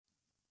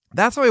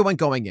that's how I went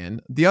going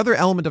in. The other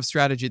element of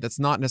strategy that's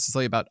not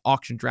necessarily about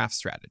auction draft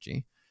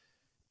strategy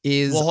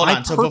is hold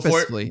on. So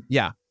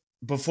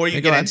before you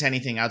get into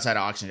anything outside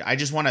of auction, I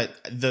just want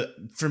to,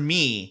 for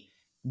me,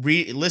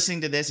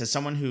 listening to this as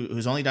someone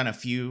who's only done a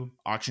few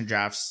auction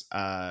drafts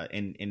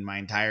in my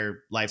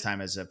entire lifetime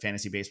as a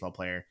fantasy baseball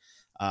player,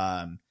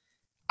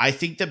 I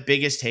think the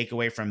biggest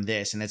takeaway from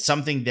this, and it's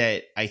something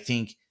that I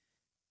think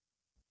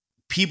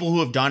people who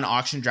have done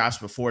auction drafts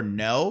before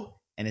know,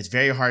 and it's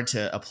very hard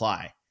to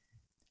apply,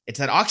 it's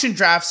that auction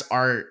drafts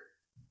are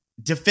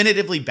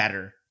definitively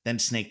better than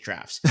snake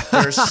drafts.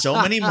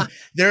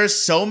 There are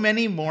so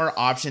many more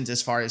options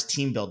as far as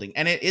team building,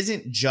 and it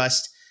isn't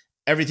just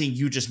everything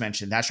you just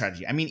mentioned, that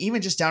strategy. I mean,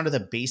 even just down to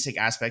the basic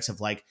aspects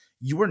of like,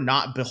 you are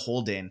not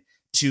beholden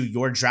to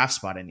your draft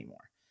spot anymore.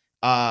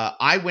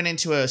 I went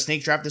into a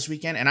snake draft this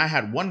weekend and I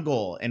had one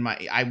goal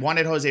I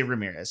wanted Jose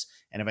Ramirez.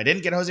 And if I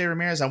didn't get Jose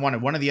Ramirez, I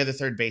wanted one of the other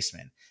third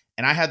basemen.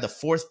 And I had the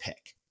fourth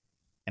pick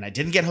and I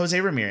didn't get Jose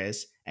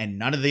Ramirez and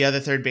none of the other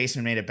third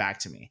basemen made it back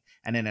to me.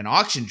 And in an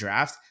auction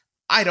draft,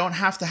 I don't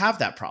have to have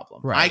that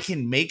problem. Right. I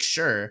can make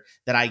sure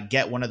that I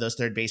get one of those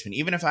third basemen,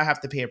 even if I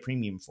have to pay a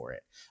premium for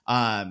it.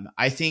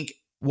 I think.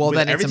 Well,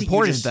 then it's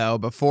important though,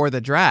 before the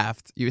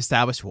draft, you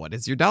establish what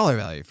is your dollar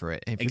value for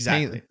it.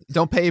 If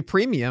don't pay a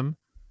premium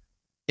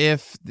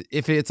if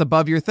it's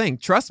above your thing.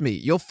 Trust me,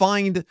 you'll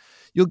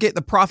get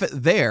the profit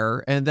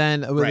there, and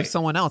then with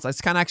someone else. That's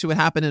kind of actually what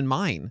happened in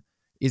mine.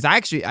 Is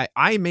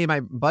I made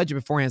my budget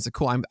beforehand. So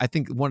cool. I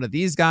think one of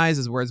these guys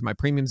is where's my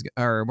premiums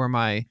or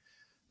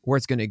where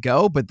it's going to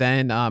go. But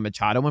then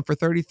Machado went for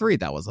 33.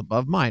 That was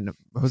above mine.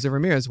 Jose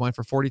Ramirez went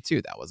for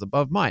 42. That was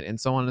above mine, and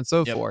so on and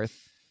so forth.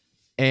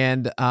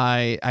 And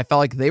I felt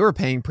like they were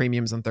paying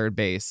premiums on third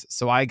base.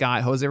 So I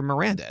got Jose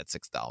Miranda at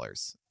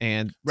 $6.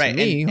 And to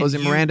me, Jose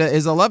Miranda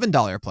is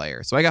 $11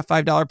 player. So I got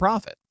 $5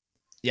 profit.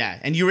 Yeah.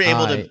 And you were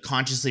able to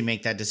consciously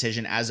make that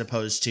decision as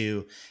opposed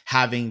to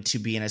having to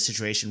be in a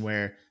situation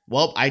where,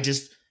 well,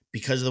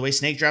 because of the way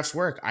snake drafts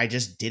work, I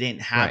just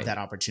didn't have that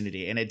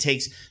opportunity. And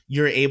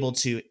you're able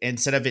to,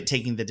 instead of it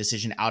taking the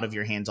decision out of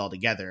your hands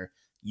altogether,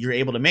 you're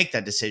able to make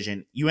that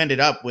decision. We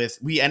ended up with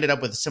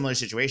a similar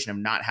situation of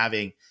not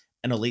having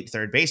an elite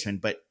third baseman,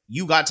 but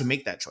you got to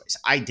make that choice.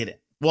 I didn't.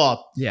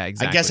 Well, yeah,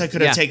 exactly. I guess I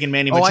could have taken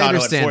Manny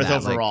Machado at fourth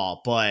overall,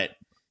 but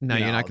no,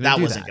 you're not going to do that.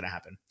 That wasn't going to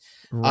happen.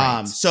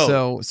 Right.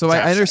 So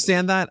I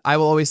understand that. I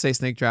will always say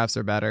snake drafts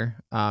are better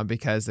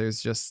because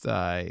there's just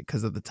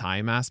because of the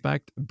time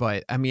aspect.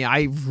 But I mean,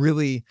 I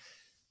really,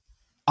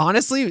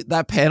 honestly,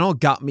 that panel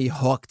got me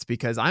hooked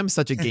because I'm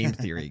such a game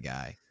theory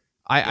guy.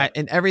 I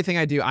in everything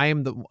I do, I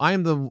am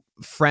the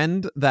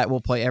friend that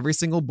will play every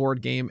single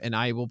board game, and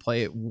I will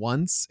play it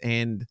once.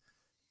 And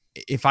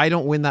if I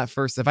don't win that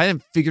first, if I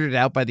haven't figured it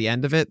out by the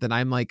end of it, then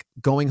I'm like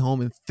going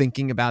home and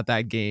thinking about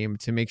that game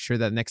to make sure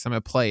that next time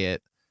I play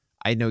it,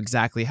 I know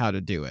exactly how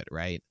to do it,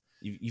 right?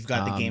 You've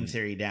got the game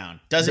theory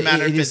down. Doesn't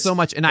matter if it's so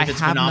much, and I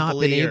have not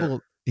been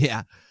able.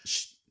 Yeah,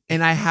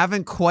 and I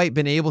haven't quite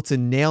been able to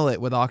nail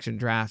it with auction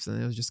drafts,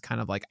 and it was just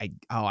kind of like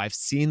I've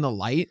seen the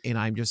light, and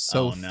I'm just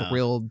so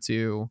thrilled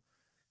to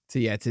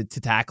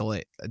tackle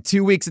it.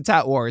 2 weeks of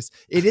Tout Wars.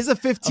 It is a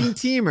 15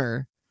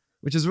 teamer,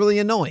 which is really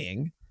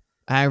annoying.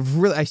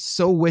 I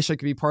so wish I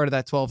could be part of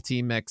that 12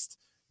 team mixed,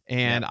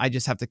 and I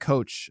just have to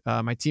coach.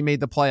 My team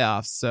made the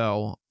playoffs,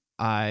 so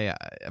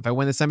if I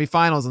win the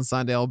semifinals on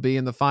Sunday, I'll be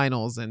in the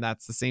finals, and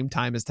that's the same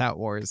time as Tout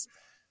Wars.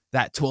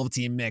 That 12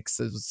 team mix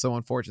is so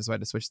unfortunate, so I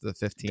had to switch to the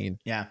 15.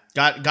 Yeah,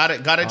 got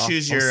to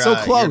choose your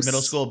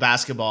middle school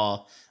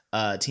basketball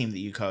team that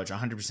you coach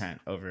 100%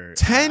 over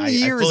 10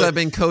 years. I've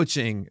been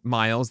coaching,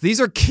 Miles.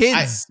 These are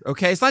kids,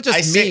 okay? It's not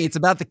just me; it's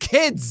about the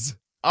kids.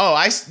 Oh,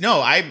 I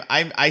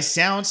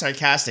sound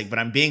sarcastic, but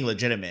I'm being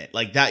legitimate.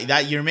 Like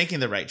that you're making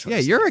the right choice. Yeah,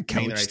 you're a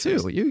coach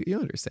too. You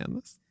understand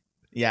this.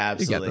 Yeah,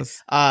 absolutely. You get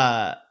this.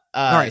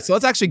 All right, so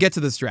let's actually get to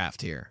this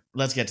draft here.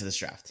 Let's get to this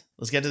draft.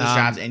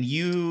 draft. And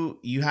you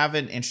have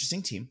an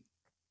interesting team.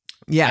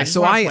 Yeah,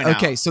 go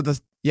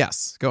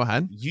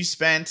ahead. You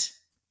spent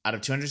out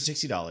of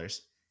 $260,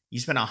 you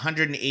spent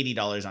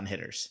 $180 on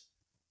hitters.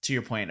 To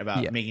your point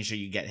about making sure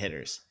you get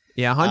hitters.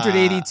 Yeah,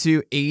 180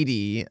 to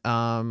 80.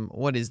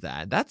 What is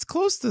that? That's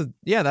close to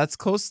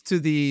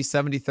the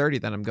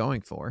 70-30 that I'm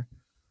going for.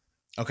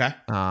 Okay.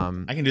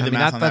 I can do the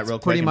math on that real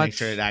quick and make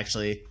sure it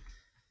actually.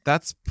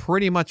 That's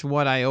pretty much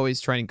what I always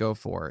try and go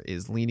for,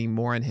 is leaning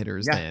more on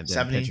hitters than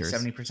pitchers.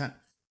 70%.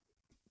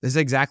 Is it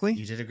exactly?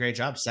 You did a great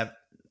job.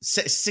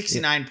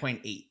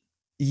 69.8.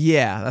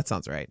 Yeah, that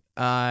sounds right.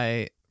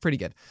 Pretty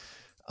good.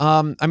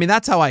 I mean,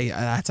 that's how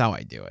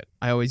I do it.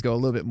 I always go a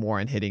little bit more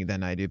on hitting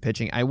than I do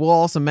pitching. I will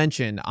also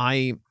mention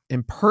I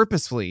am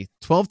purposefully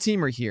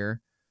 12-teamer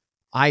here.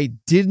 I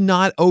did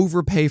not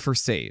overpay for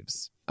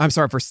saves. I'm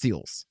sorry, for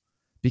steals,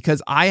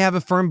 because I have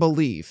a firm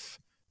belief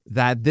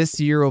that this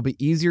year will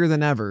be easier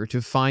than ever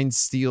to find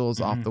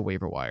steals off the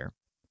waiver wire.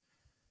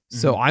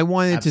 So I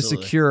wanted to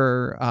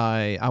secure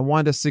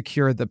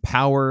the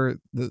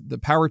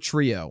power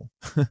trio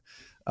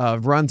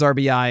of runs,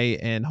 RBI,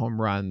 and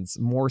home runs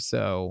more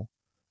so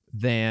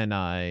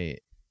than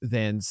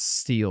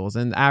steals,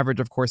 and average,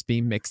 of course,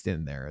 being mixed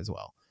in there as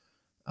well.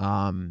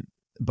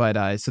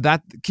 But so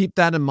that, keep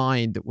that in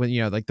mind when,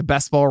 like the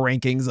best ball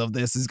rankings of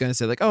this is going to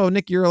say like, oh,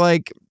 Nick, you're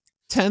like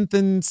 10th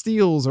in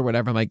steals or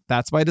whatever. I'm like,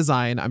 that's by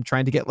design. I'm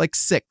trying to get like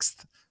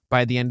 6th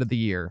by the end of the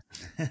year.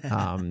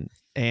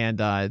 And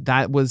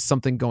that was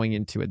something going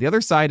into it. The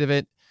other side of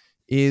it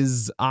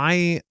is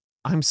I'm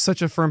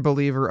such a firm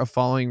believer of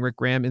following Rick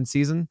Graham in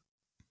season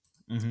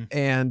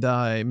and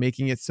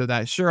making it so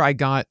that, sure, I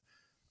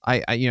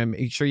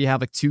make sure you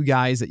have like 2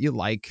 guys that you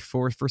like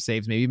for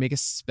saves, maybe make a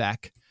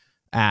spec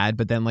ad,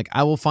 but then like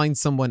I will find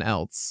someone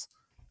else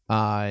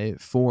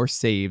for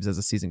saves as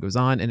the season goes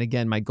on. And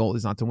again, my goal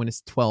is not to win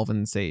 12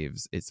 in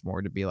saves. It's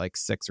more to be like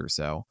 6 or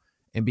so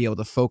and be able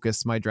to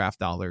focus my draft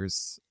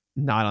dollars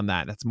not on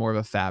that. That's more of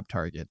a fab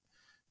target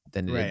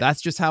than it is.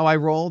 That's just how I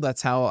roll.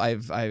 That's how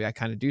I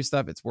kind of do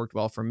stuff. It's worked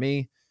well for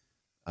me.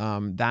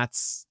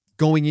 That's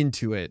going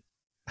into it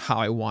how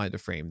I wanted to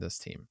frame this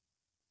team.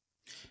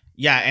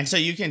 Yeah, and so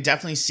you can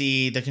definitely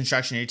see the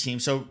construction of your team.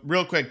 So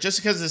real quick, just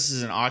because this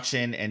is an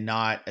auction and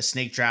not a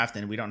snake draft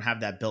and we don't have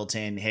that built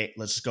in, hey,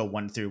 let's just go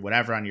 1 through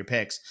whatever on your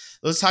picks.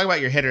 Let's talk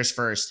about your hitters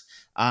first.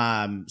 So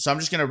I'm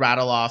just going to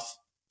rattle off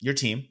your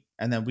team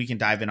and then we can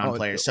dive in on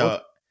players.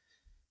 So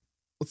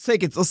let's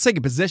take it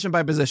position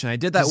by position. I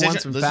did that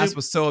once when Fast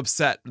was so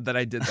upset that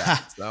I did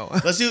that. So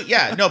let's do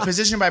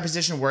position by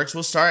position works.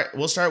 We'll start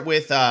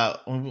with we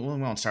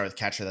won't start with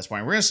catcher, that's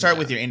boring. We're going to start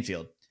with your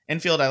infield.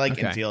 Infield, I like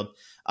infield.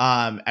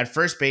 At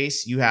first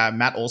base, you have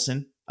Matt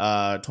Olson,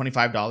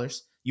 $25.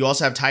 You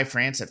also have Ty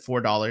France at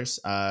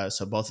 $4.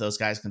 So both those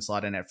guys can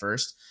slot in at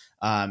first.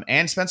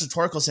 And Spencer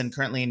Torkelson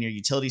currently in your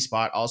utility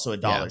spot, also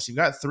 $1. Yeah. So you've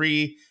got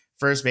 3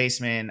 first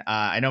basemen.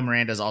 I know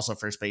Miranda's also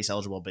first base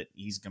eligible, but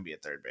he's going to be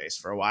at third base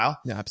for a while.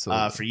 Yeah,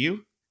 absolutely. For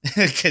you,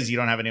 because you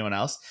don't have anyone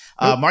else.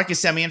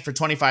 Marcus Semien for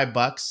 $25.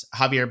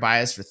 Javier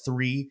Baez for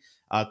 $3.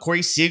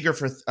 Corey Seager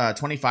for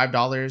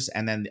 $25,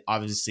 and then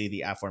obviously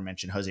the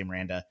aforementioned Jose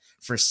Miranda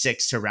for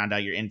 $6 to round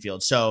out your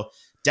infield. So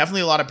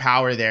definitely a lot of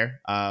power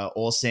there.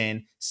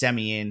 Olsen,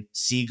 Semien,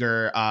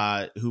 Seager,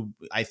 who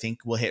I think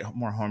will hit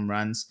more home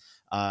runs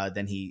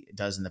than he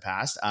does in the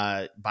past.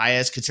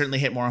 Baez could certainly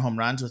hit more home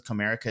runs with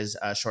Comerica's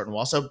short and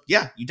wall. So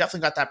yeah, you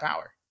definitely got that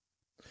power.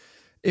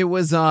 It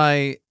was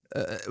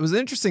it was an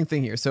interesting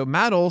thing here. So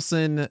Matt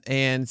Olson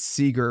and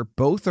Seager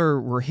both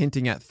were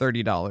hinting at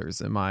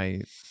 $30 in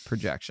my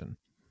projection.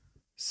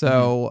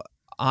 So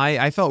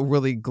I felt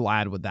really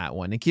glad with that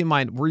one. And keep in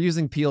mind, we're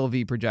using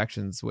PLV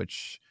projections,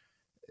 which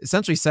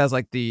essentially says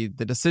like the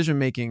decision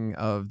making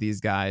of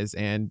these guys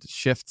and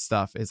shift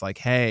stuff is like,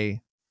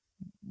 hey,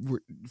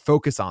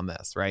 focus on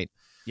this, right?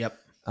 Yep.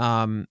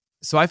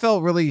 So I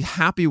felt really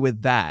happy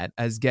with that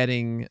as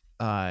getting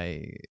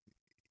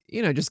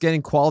just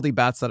getting quality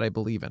bats that I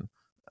believe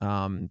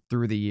in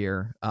through the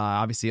year.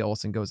 Obviously,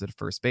 Olson goes at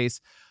first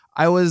base.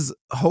 I was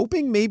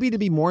hoping maybe to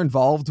be more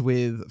involved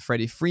with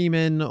Freddie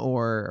Freeman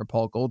or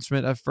Paul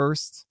Goldschmidt at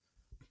first.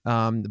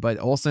 But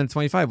Olson at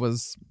 25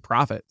 was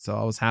profit. So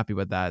I was happy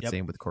with that. Yep.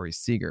 Same with Corey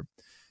Seager.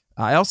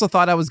 I also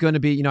thought I was going to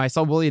be, I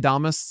saw Willie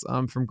Adames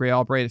from Gray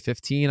Albright at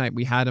 15.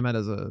 We had him at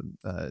as a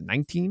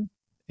 19.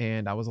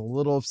 And I was a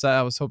little upset.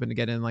 I was hoping to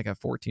get in like a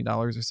 $14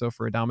 or so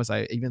for Adames.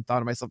 I even thought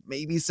to myself,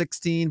 maybe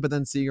 16, but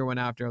then Seager went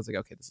after. I was like,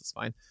 okay, this is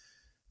fine.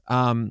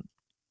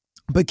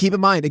 But keep in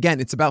mind, again,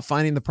 it's about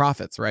finding the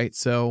profits, right?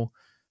 So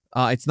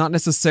it's not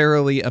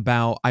necessarily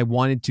about, I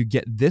wanted to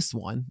get this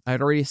one. I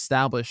had already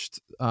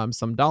established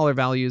some dollar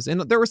values.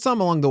 And there were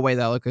some along the way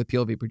that I look at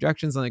PLV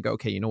projections and I go,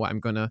 okay, you know what? I'm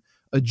going to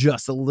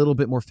adjust a little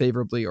bit more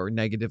favorably or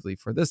negatively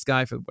for this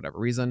guy for whatever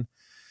reason.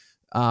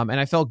 And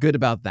I felt good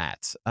about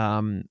that.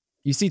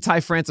 You see Ty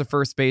France at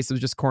first base. It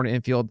was just corner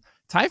infield.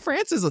 Ty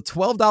France is a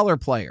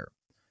 $12 player.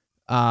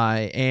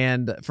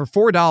 And for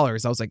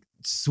 $4, I was like,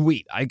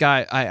 sweet.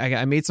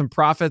 I made some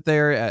profit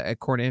there at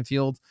corner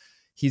infield.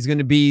 He's going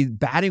to be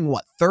batting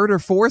what, third or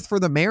fourth for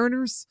the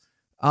Mariners?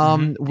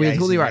 With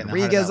Julio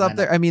Rodriguez up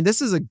there. I mean,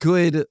 this is a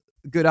good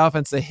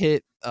offense to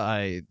hit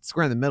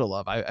square in the middle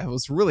of. I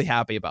was really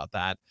happy about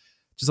that.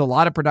 Just a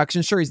lot of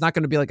production. Sure, he's not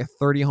going to be like a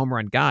 30 home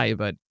run guy,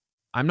 but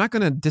I'm not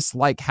going to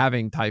dislike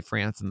having Ty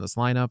France in this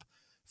lineup.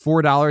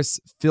 $4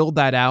 filled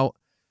that out.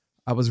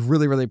 I was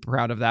really, really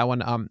proud of that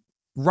one.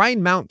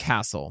 Ryan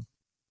Mountcastle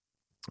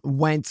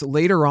went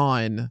later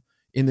on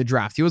in the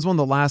draft. He was one of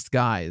the last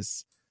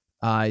guys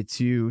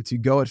to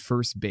go at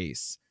first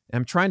base. And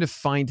I'm trying to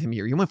find him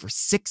here. He went for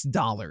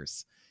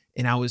 $6.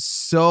 And I was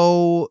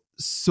so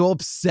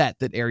upset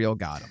that Ariel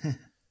got him.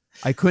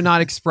 I could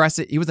not express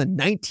it. He was a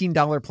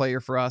 $19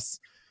 player for us.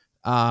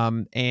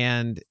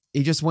 And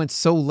he just went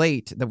so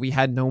late that we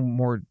had no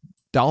more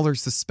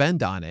dollars to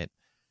spend on it.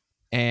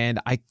 And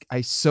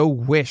I so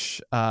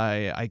wish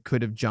I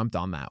could have jumped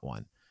on that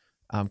one.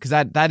 Because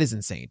that is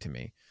insane to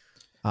me.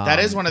 That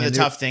is one of the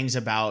tough things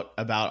about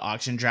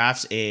auction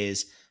drafts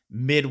is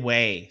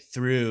midway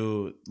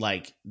through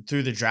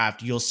the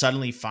draft, you'll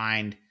suddenly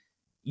find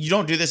you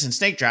don't do this in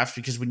snake drafts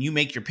because when you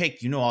make your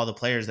pick, you know all the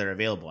players that are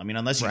available. I mean,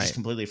 unless you just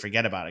completely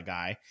forget about a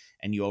guy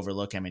and you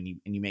overlook him and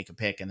you make a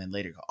pick and then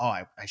later go, oh,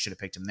 I should have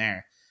picked him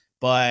there.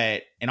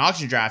 But in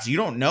auction drafts, you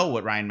don't know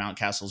what Ryan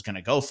Mountcastle is going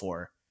to go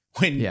for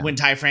when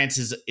Ty France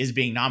is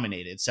being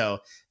nominated. So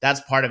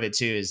that's part of it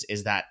too,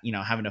 is that,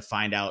 having to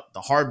find out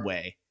the hard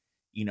way,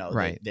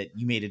 that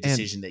you made a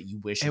decision that you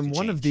wish. And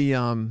one of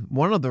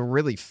the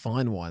really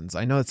fun ones,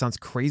 I know it sounds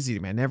crazy to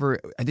me.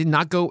 I did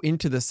not go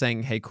into this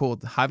saying, hey, cool,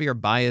 Javier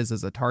Baez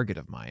is a target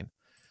of mine,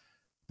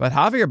 but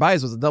Javier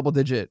Baez was a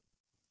double-digit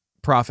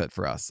profit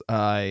for us.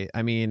 I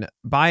mean,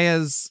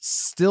 Baez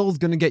still is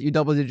going to get you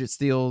double-digit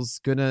steals,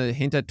 going to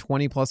hint at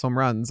 20 plus home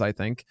runs, I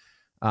think.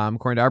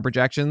 According to our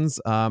projections,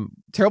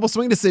 terrible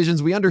swing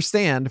decisions. We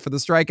understand for the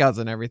strikeouts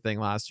and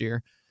everything last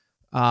year.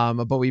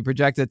 But we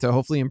projected to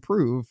hopefully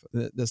improve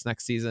this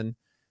next season.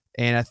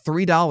 And at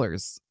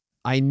 $3,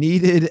 I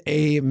needed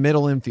a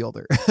middle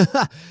infielder.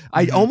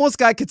 I almost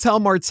got Ketel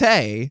Marte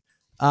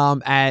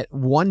at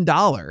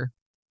 $1.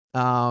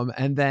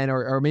 And then,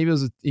 or maybe it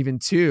was even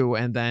 $2.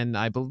 And then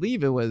I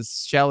believe it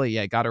was Shelly.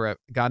 I got him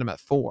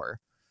at $4.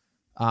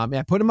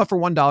 I put him up for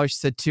 $1. She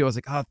said $2. I was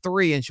like, oh,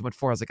 $3. And she went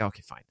 $4. I was like,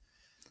 okay, fine.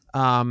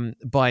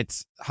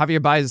 But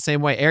Javier Baez the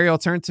same way. Ariel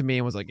turned to me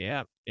and was like,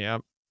 yeah.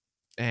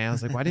 And I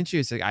was like, why didn't you?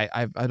 He's like,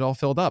 I'd all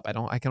filled up. I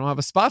don't have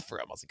a spot for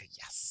him. I was like,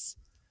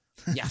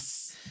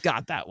 yes,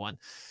 got that one.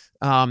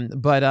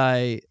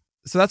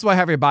 So that's why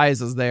Javier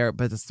Baez is there,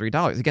 but it's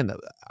 $3. Again,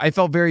 I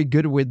felt very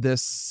good with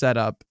this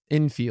setup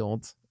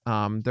infield.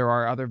 There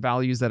are other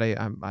values that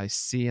I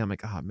see. I'm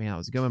like, oh man, I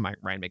was a good one.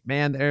 Ryan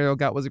McMahon, the Ariel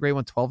got was a great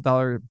one.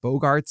 $12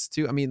 Bogarts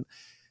too. I mean,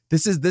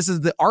 this is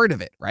the art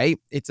of it, right?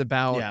 It's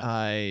about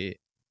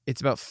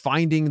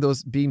finding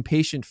those, being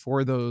patient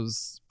for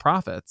those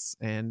profits,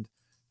 and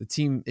the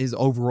team is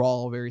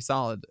overall very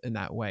solid in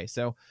that way.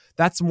 So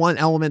that's one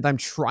element I'm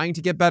trying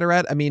to get better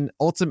at. I mean,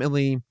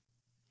 ultimately,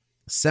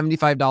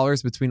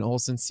 $75 between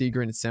Olson,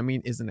 Seager, and Semien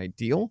isn't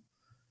ideal.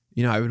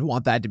 I would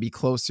want that to be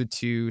closer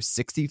to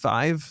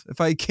 $65 if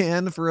I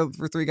can for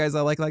three guys I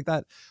like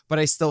that. But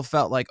I still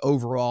felt like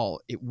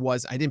overall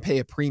I didn't pay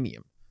a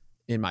premium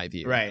in my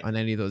view on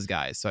any of those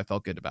guys. So I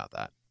felt good about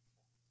that.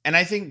 And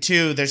I think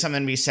too, there's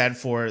something to be said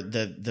for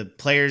the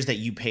players that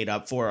you paid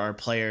up for are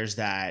players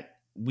that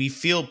we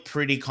feel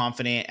pretty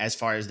confident as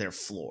far as their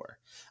floor.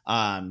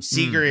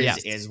 Seager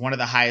yes. is one of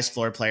the highest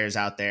floor players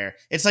out there.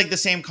 It's like the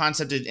same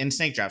concept in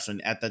snake drafts.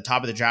 When at the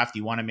top of the draft,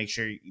 you want to make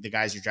sure the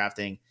guys you're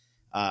drafting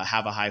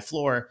have a high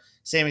floor.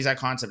 Same exact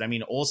concept. I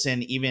mean,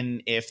 Olsen,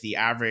 even if the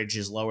average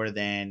is lower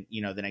than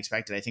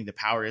expected, I think the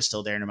power is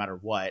still there no matter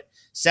what.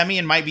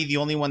 Semien might be the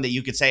only one that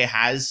you could say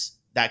has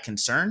that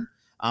concern.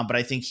 But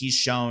I think he's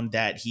shown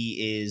that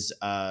he is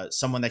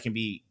someone that can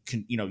be,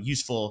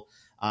 useful.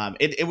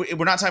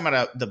 We're not talking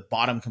about the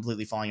bottom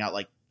completely falling out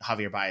like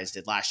Javier Baez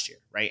did last year,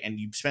 right? And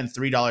you spend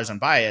 $3 on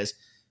Baez.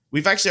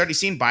 We've actually already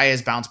seen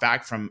Baez bounce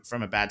back from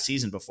a bad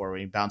season before.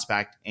 When he bounced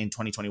back in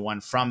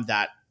 2021 from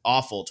that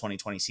awful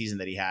 2020 season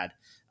that he had,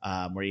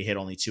 where he hit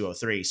only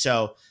 203.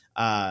 So,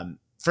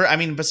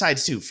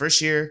 besides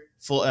first year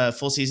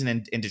full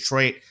season in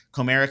Detroit,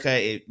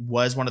 Comerica, it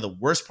was one of the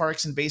worst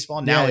parks in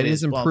baseball. Now it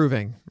is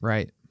improving,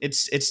 right?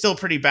 It's still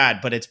pretty bad,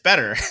 but it's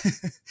better.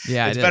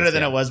 Yeah, it's better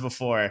than it was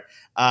before.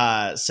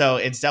 So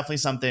it's definitely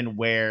something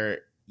where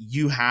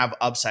you have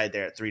upside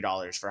there at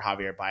 $3 for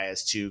Javier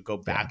Baez to go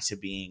back to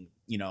being,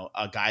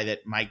 a guy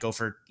that might go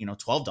for,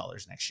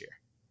 $12 next year.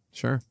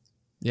 Sure.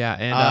 Yeah.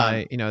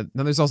 And,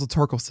 then there's also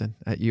Torkelson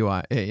at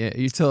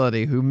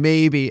Utility, who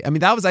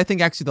that was, I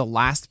think, actually the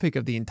last pick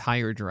of the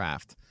entire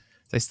draft.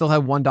 So I still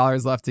had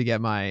 $1 left to get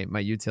my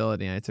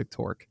Utility, and I took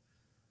Torque.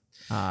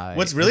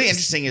 What's really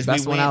interesting is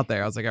best one out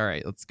there. I was like, all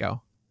right, let's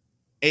go.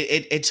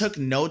 It took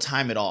no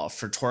time at all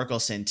for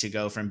Torkelson to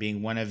go from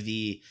being one of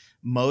the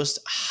most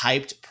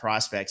hyped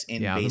prospects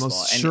in baseball, the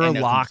most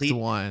sure-locked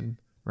one,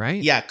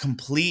 right? Yeah,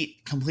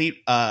 complete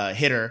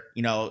hitter.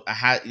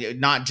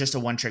 Not just a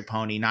one-trick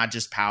pony, not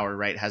just power.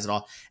 Right, has it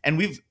all. And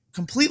we've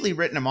completely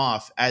written him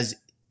off as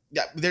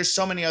there's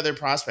so many other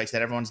prospects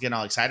that everyone's getting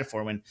all excited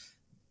for.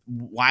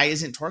 Why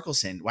isn't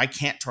Torkelson? Why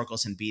can't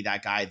Torkelson be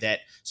that guy that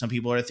some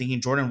people are thinking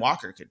Jordan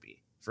Walker could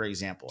be, for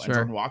example? Sure. And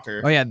Jordan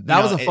Walker. Oh yeah,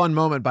 that was a fun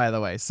moment, by the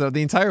way. So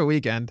the entire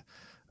weekend,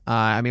 when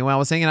I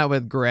was hanging out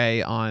with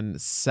Gray on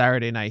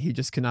Saturday night, he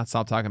just could not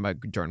stop talking about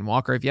Jordan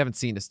Walker. If you haven't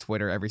seen his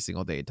Twitter, every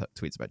single day he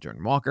tweets about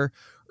Jordan Walker.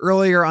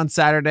 Earlier on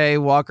Saturday,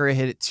 Walker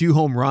hit 2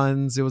 home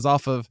runs. It was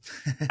off of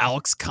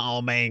Alex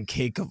Colomé and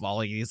Kate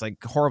Cavalli. He's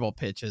like horrible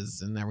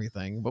pitches and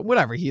everything, but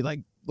whatever. He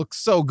looks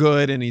so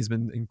good, and he's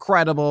been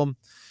incredible.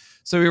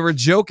 So we were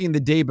joking the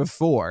day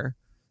before,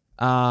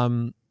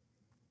 and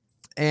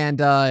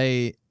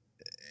they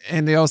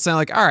all sound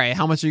like, all right,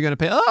 how much are you going to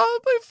pay? Oh, I'll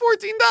pay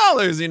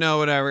 $14,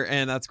 whatever.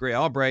 And that's great.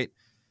 Albright.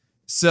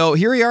 So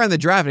here we are in the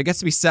draft. It gets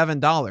to be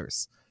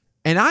 $7.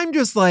 And I'm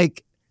just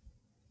like,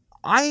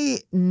 I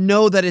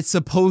know that it's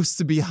supposed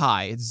to be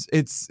high.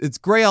 It's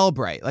Gray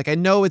Albright. Like, I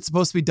know it's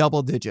supposed to be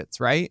double digits,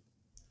 right?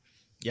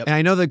 Yep. And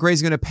I know that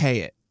Gray's going to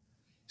pay it.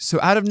 So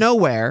out of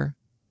nowhere,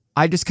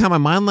 I just my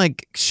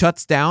mind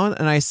shuts down,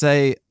 and I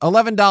say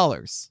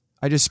 $11.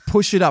 I just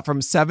push it up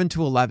from 7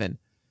 to 11.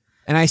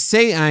 And I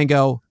say, and I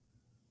go,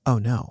 oh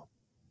no.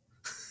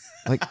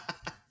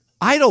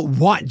 I don't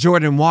want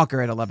Jordan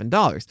Walker at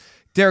 $11.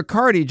 Derek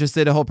Carty just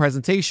did a whole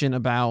presentation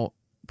about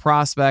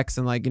prospects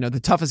and the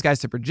toughest guys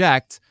to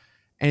project.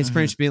 And it's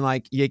pretty much being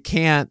like, you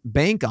can't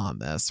bank on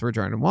this for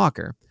Jordan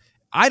Walker.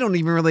 I don't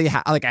even really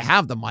I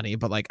have the money,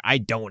 but I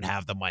don't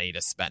have the money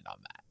to spend on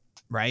that.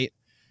 Right.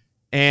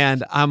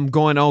 And I'm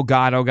going, oh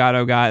God, oh God,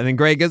 oh God. And then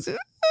Greg goes, $12.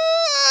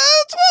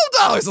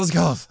 Let's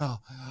go.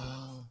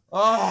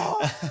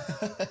 Oh.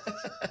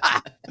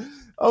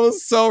 I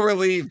was so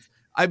relieved.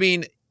 I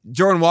mean,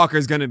 Jordan Walker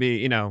is going to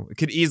be,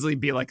 could easily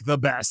be the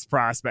best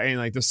prospect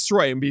and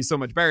destroy and be so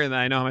much better than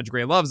I know how much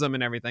Gray loves him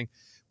and everything.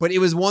 But it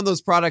was one of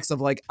those products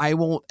of I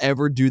won't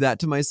ever do that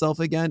to myself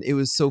again. It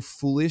was so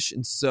foolish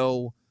and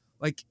so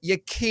you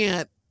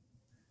can't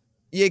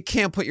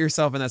put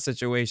yourself in that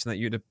situation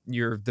that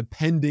you're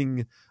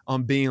depending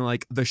on being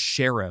the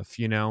sheriff,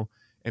 and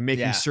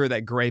making sure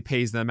that Gray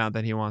pays the amount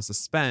that he wants to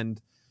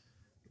spend.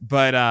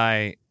 But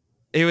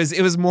it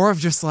was more of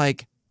just I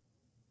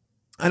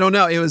don't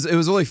know. It was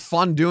really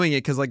fun doing it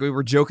because we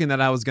were joking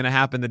that was going to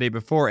happen the day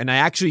before, and I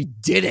actually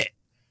did it.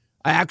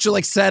 I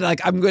actually said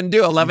I'm going to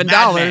do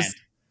 $11,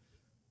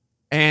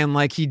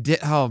 and he did.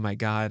 Oh my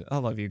God, I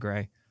love you,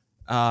 Gray.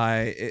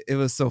 It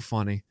was so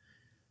funny.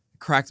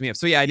 Cracked me up.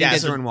 So yeah, I did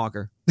get Jordan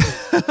Walker.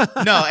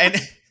 No,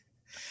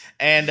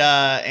 and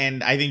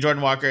I think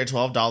Jordan Walker at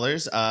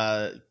 $12.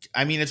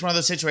 It's one of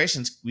those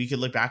situations we could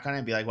look back on it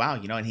and be like, wow,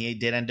 and he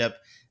did end up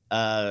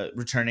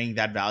returning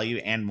that value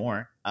and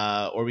more.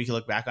 Or we could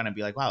look back on it and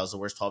be like, wow, it was the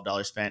worst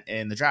 $12 spent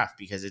in the draft,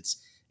 because it's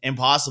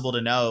impossible to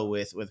know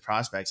with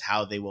prospects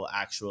how they will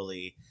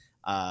actually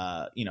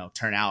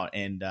turn out.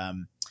 And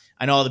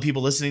I know all the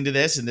people listening to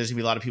this, and there's gonna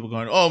be a lot of people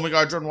going, "Oh my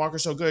God, Jordan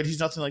Walker's so good.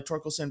 He's nothing like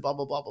Torkelson." Blah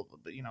blah blah blah.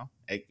 But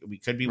we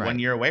could be 1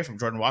 year away from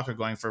Jordan Walker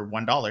going for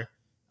 $1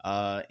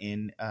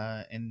 in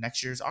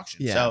next year's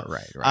auction. Yeah, so,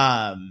 right.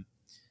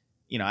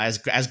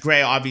 As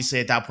Gray obviously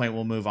at that point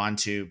will move on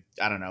to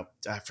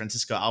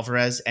Francisco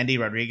Alvarez, Andy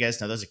Rodriguez.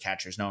 No, those are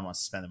catchers. No one wants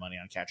to spend the money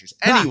on catchers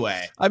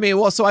anyway.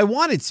 So I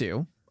wanted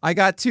to. I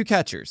got 2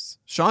 catchers.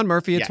 Sean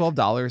Murphy at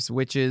 $12,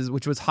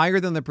 which was higher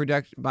than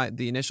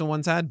the initial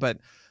ones had, but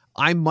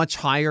I'm much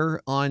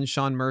higher on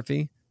Sean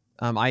Murphy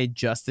I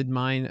adjusted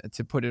mine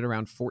to put it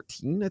around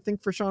 14, I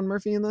think, for Sean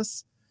Murphy in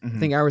this. Mm-hmm. I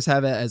think ours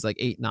have it as like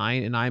 8,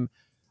 9, and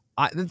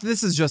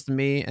this is just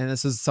me, and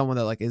this is someone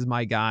that like is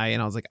my guy,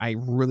 and I was like, I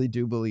really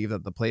do believe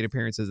that the plate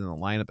appearances in the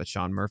lineup that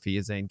Sean Murphy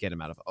is in get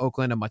him out of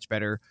Oakland. A much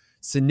better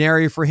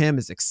scenario for him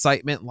is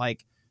excitement.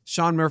 Like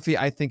Sean Murphy,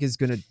 I think is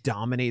going to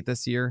dominate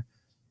this year.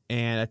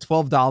 And at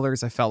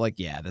 $12, I felt like,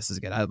 yeah, this is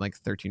good. I had like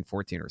 13,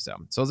 14 or so.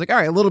 So I was like, all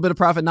right, a little bit of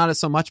profit, not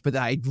so much, but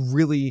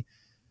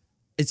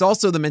it's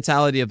also the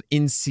mentality of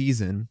in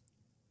season,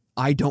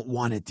 I don't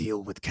want to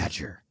deal with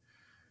catcher.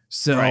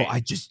 So right.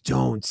 I just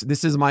don't.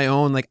 This is my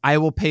own, like I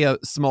will pay a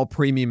small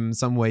premium in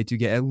some way to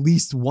get at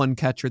least one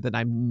catcher that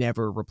I'm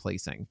never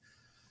replacing.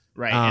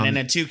 Right. And in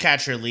a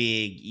 2-catcher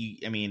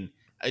league,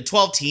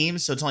 12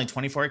 teams, so it's only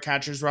 24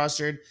 catchers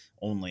rostered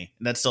only.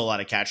 That's still a lot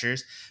of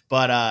catchers,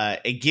 but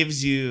it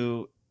gives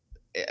you,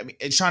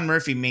 Sean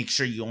Murphy makes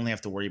sure you only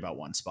have to worry about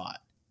one spot.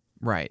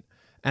 Right.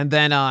 And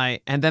then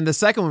the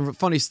second one,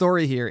 funny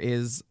story here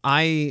is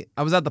I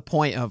was at the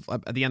point of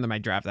at the end of my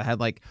draft. I had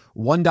like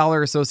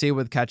 $1 associated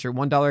with catcher,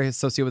 $1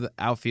 associated with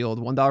outfield,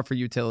 $1 for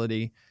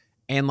utility.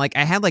 And like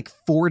I had like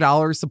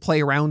 $4 to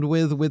play around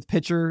with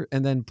pitcher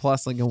and then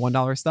plus like a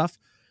 $1 stuff.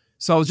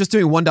 So I was just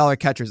doing $1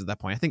 catchers at that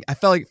point. I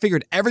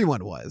figured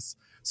everyone was.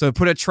 So I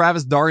put a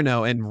Travis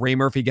d'Arnaud and Ray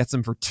Murphy gets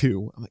him for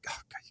 2. I'm like,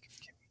 oh God, you can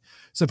kill me.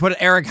 So I put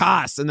Eric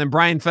Haas and then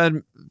Brian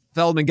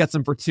Feldman gets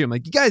him for 2. I'm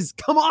like, you guys,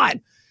 come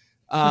on.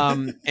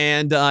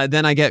 And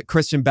then I get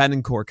Christian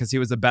Betancourt because he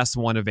was the best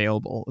one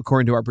available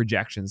according to our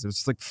projections. It was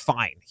just like,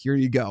 fine, here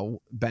you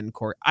go,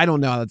 Betancourt. I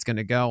don't know how that's going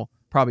to go.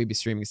 Probably be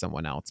streaming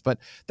someone else, but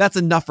that's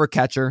enough for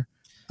catcher.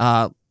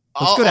 Let's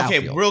go to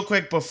outfield. Real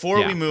quick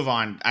before we move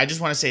on, I just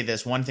want to say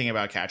this one thing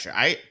about catcher.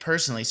 I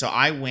personally, so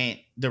I went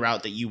the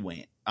route that you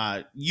went.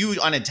 You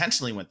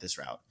unintentionally went this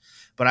route,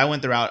 but I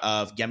went the route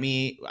of get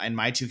me in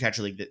my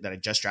 2-catcher league that I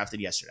just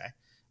drafted yesterday.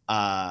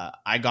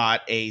 I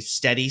got a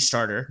steady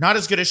starter, not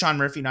as good as Sean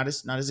Murphy, not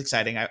as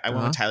exciting. I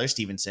went with Tyler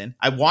Stevenson.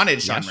 I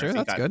wanted Sean Murphy.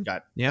 That's good.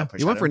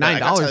 You went for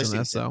 $9 in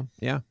this, so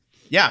yeah.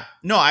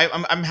 No,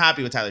 I'm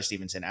happy with Tyler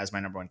Stevenson as my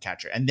number 1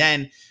 catcher. And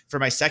then for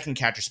my second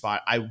catcher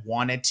spot, I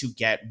wanted to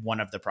get one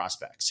of the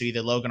prospects, so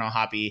either Logan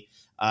O'Hoppe,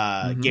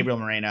 Gabriel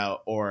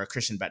Moreno, or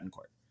Christian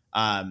Betancourt.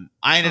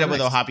 I ended up with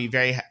O'Hoppe,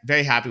 very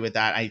very happy with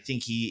that. I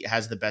think he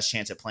has the best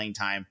chance at playing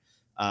time,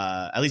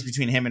 at least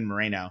between him and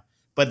Moreno.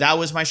 But that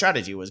was my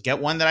strategy, was get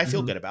one that I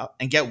feel good about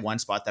and get one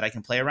spot that I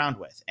can play around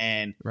with.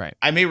 And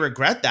I may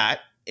regret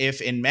that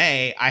if in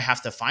May I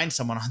have to find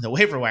someone on the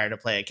waiver wire to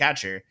play a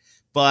catcher.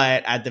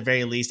 But at the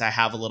very least, I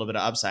have a little bit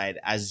of upside,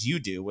 as you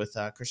do with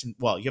Christian.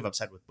 Well, you have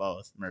upside with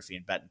both Murphy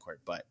and Betancourt.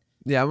 But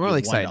yeah, I'm really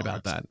excited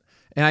about that.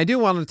 And I do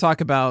want to talk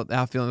about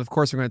outfield. And of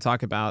course, we're going to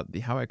talk about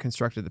how I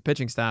constructed the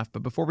pitching staff.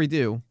 But before we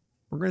do,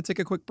 we're going to take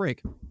a quick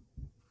break.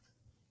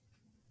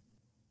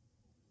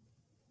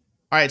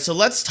 All right, so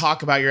let's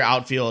talk about your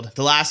outfield.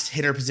 The last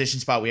hitter position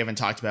spot we haven't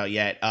talked about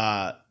yet.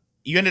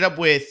 You ended up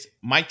with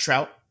Mike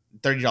Trout,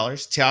 $30,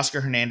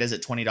 Teoscar Hernandez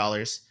at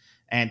 $20,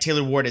 and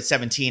Taylor Ward at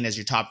 $17 as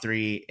your top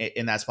 3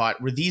 in that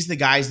spot. Were these the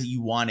guys that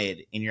you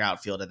wanted in your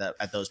outfield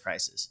at those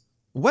prices?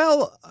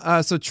 Well,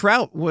 so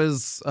Trout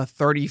was a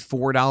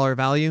 $34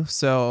 value,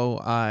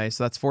 so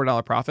that's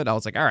 $4 profit. I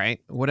was like, all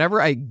right,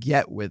 whatever I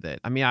get with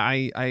it. I mean,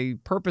 I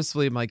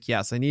purposefully am like,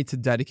 yes, I need to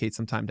dedicate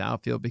some time to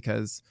outfield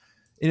because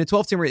in a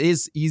 12-teamer, it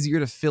is easier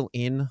to fill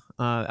in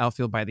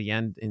outfield by the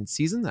end in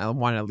season. I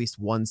wanted at least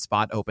one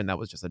spot open that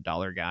was just a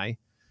 $1 guy.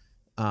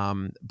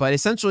 But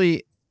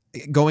essentially,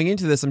 going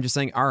into this, I'm just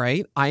saying, all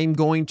right, I'm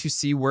going to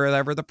see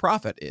wherever the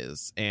profit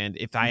is. And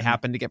if I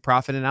happen to get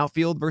profit in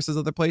outfield versus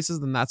other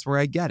places, then that's where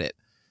I get it.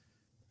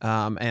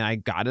 And I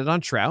got it on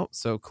Trout,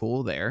 so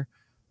cool there.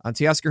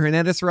 Teoscar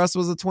Hernandez for us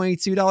was a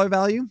 $22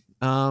 value.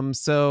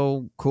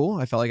 So cool.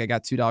 I felt like I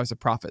got $2 of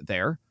profit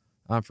there.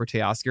 For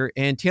Teoscar.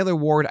 And Taylor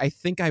Ward, I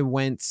think I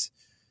went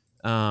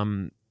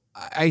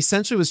I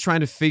essentially was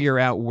trying to figure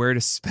out where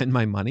to spend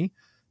my money,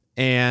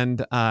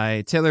 and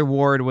Taylor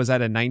Ward was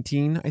at a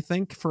 19, I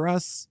think, for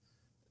us.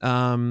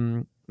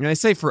 And I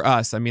say for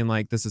us, I mean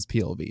like this is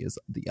PLV, is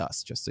the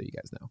us, just so you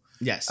guys know.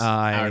 Yes,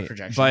 our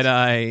projections. But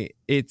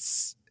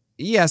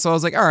so I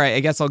was like, all right, I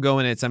guess I'll go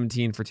in at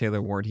 17 for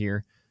Taylor Ward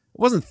here.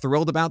 I wasn't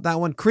thrilled about that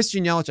one.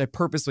 Christian Yelich, I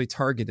purposely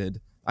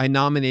targeted. I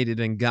nominated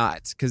and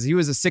got because he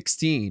was a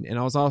 16, and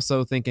I was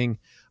also thinking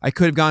I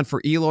could have gone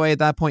for Eloy at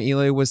that point.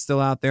 Eloy was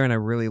still out there, and I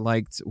really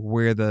liked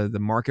where the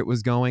market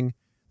was going.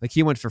 Like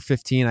he went for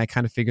 15. I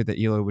kind of figured that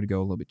Eloy would go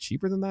a little bit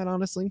cheaper than that,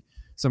 honestly.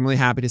 So I'm really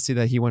happy to see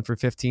that he went for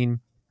 15.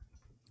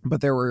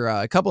 But there were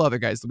a couple other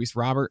guys. Luis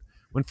Robert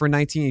went for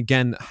 19.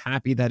 Again,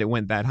 happy that it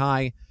went that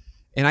high,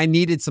 and I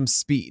needed some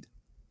speed.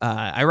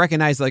 I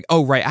recognized like,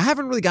 oh right, I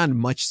haven't really gotten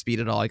much speed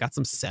at all. I got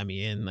some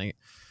semi in like.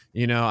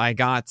 You know, I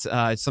got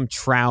some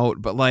Trout,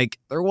 but like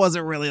there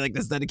wasn't really like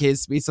this dedicated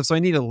speed stuff. So I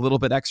need a little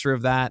bit extra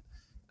of that.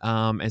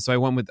 And so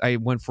I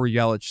went for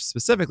Yelich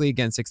specifically,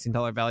 again,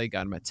 $16 value,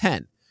 got him at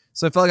 10.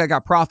 So I felt like I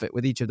got profit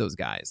with each of those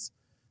guys.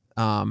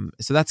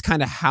 So that's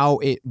kind of how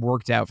it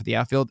worked out for the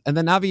outfield. And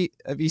then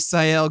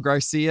Avisail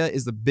Garcia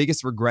is the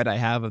biggest regret I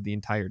have of the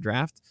entire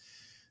draft.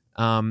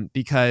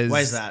 Because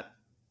why is that?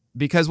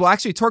 Because, well,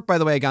 actually, Torque, by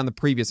the way, I got in the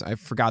previous. I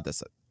forgot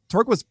this.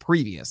 Torque was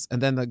previous,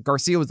 and then the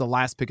Garcia was the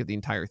last pick of the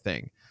entire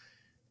thing.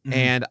 Mm-hmm.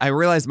 And I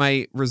realized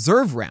my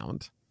reserve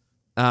round,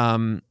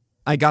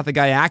 I got the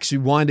guy I actually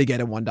wanted to get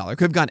at $1.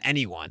 Could have gotten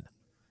anyone.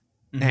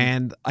 Mm-hmm.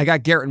 And I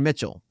got Garrett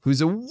Mitchell,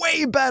 who's a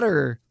way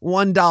better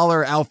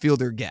 $1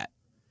 outfielder get.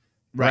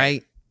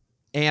 Right?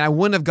 And I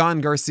wouldn't have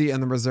gotten Garcia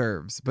in the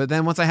reserves. But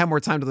then once I had more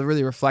time to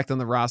really reflect on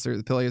the roster,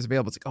 the players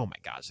available, it's like, oh my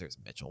gosh, there's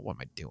Mitchell. What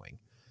am I doing?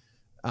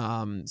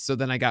 So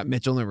then I got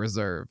Mitchell in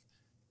reserve,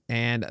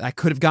 and I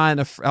could have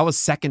gotten I was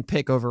second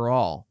pick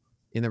overall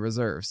in the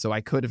reserve. So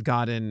I could have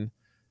gotten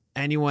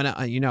anyone,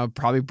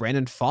 probably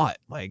Brandon Pfaadt.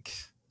 Like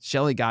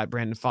Shelly got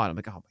Brandon Pfaadt. I'm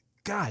like, oh my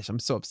gosh, I'm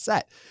so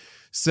upset.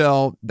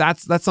 So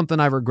that's something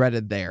I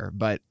regretted there.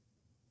 But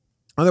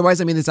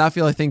otherwise, I mean, this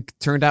outfield I think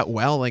turned out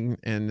well, and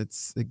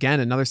it's again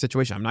another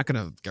situation. I'm not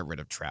going to get rid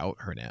of Trout,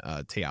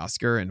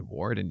 Teoscar, and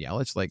Ward and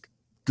Yelich. Like,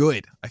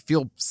 good. I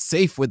feel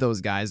safe with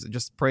those guys.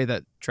 Just pray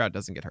that Trout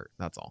doesn't get hurt.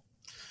 That's all.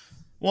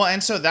 Well,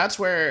 and so that's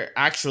where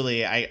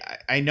actually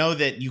I know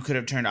that you could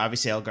have turned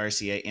Avisail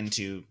Garcia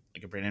into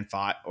like a Brandon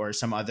Pfaadt or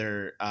some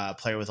other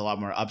player with a lot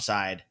more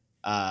upside.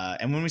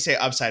 And when we say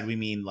upside, we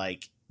mean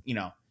like,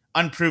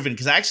 unproven,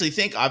 because I actually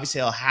think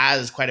Avisail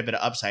has quite a bit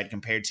of upside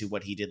compared to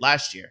what he did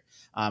last year.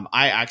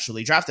 I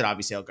actually drafted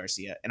Avisail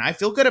Garcia, and I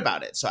feel good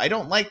about it. So I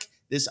don't like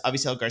this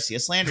Avisail Garcia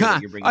slander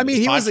that you're bringing. I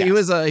mean, he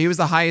was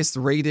the highest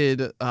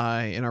rated in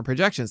our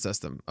projection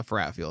system for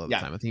outfield at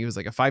the time. I think he was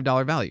like a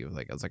 $5 value.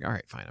 Like I was like, all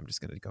right, fine, I'm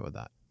just going to go with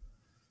that.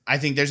 I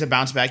think there's a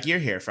bounce back year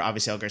here for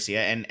Avisail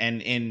Garcia, and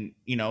in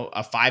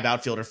a 5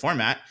 outfielder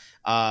format,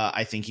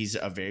 I think he's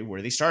a very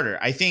worthy starter.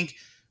 I think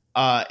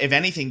if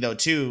anything though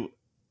too,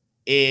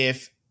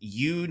 if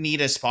you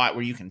need a spot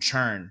where you can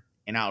churn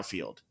an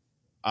outfield.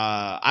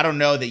 I don't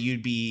know that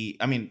you'd be,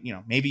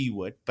 maybe you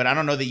would, but I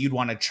don't know that you'd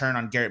want to churn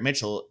on Garrett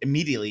Mitchell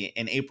immediately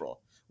in April,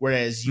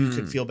 whereas you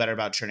could feel better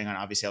about churning on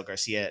Avisail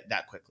Garcia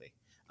that quickly.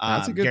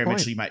 That's a good Garrett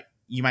point. Mitchell,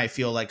 you might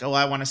feel like, oh,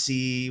 I want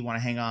to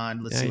hang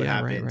on. Let's see what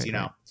happens,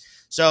 right.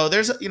 So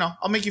there's,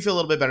 I'll make you feel a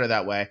little bit better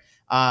that way.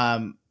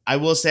 I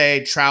will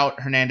say Trout,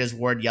 Hernandez,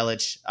 Ward,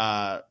 Yelich,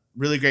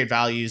 really great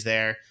values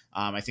there.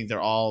 I think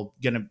they're all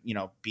going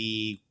to,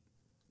 be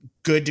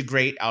good to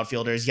great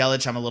outfielders.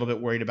 Yelich, I'm a little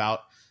bit worried about.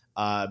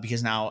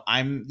 Because now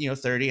I'm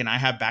 30 and I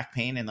have back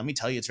pain, and let me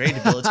tell you, it's very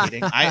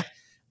debilitating. I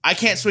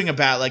can't swing a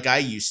bat like I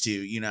used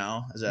to,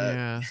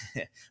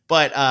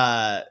 but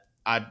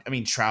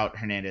Trout,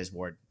 Hernandez,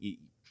 Ward,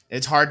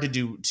 it's hard to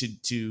do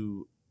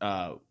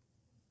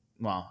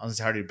well, it's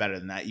hard to do better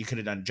than that. You could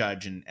have done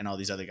Judge and all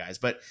these other guys,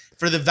 but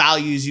for the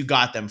values you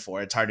got them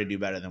for, it's hard to do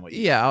better than what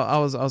you did. I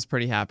was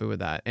pretty happy with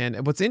that.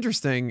 And what's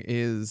interesting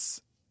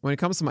is when it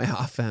comes to my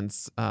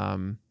offense, I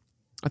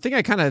think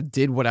I kind of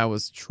did what I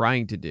was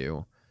trying to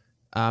do.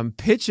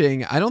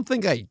 Pitching, I don't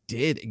think I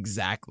did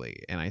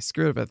exactly, and I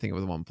screwed up, I think,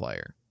 with one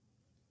player.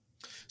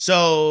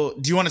 So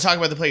do you want to talk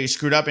about the player you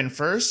screwed up in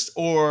first,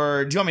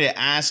 or do you want me to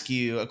ask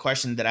you a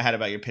question that I had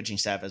about your pitching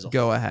staff as a whole?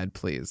 Go ahead,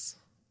 please.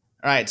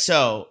 All right,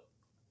 so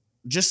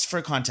just for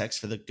context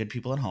for the good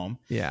people at home,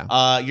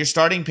 your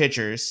starting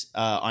pitchers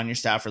on your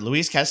staff are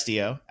Luis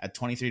Castillo at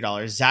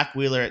 $23, Zach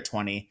Wheeler at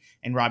 $20,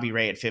 and Robbie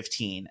Ray at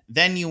 $15.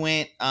 Then you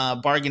went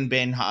bargain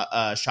bin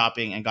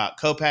shopping and got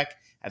Kopech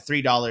at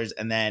 $3,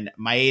 and then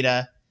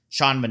Maeda,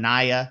 Sean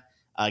Manaea,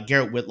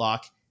 Garrett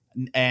Whitlock,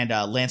 and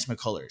Lance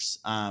McCullers.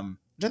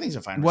 Which I think is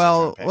a fine.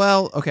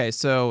 Well, okay.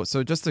 So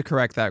just to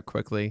correct that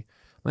quickly,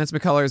 Lance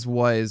McCullers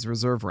was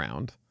reserve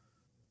round.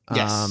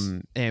 Yes.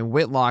 And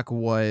Whitlock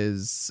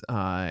was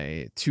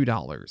 $2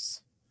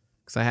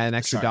 because I had an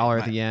extra dollar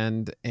at the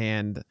end,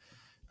 and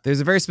there's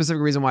a very specific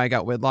reason why I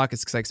got Whitlock is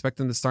because I expect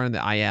them to start in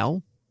the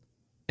IL,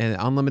 and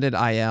unlimited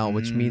IL,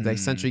 which means I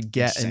essentially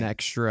get an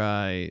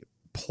extra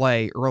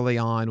play early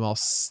on while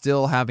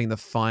still having the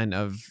fun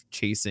of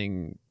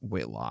chasing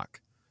Whitlock.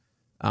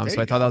 So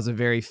I thought that was a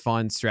very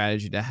fun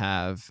strategy to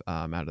have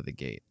out of the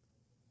gate.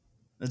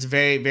 That's a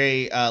very,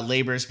 very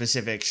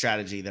labor-specific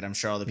strategy that I'm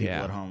sure all the people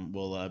at home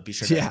will be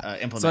sure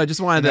to implement. So I just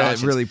wanted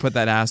to really put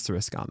that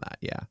asterisk on that.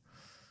 Yeah.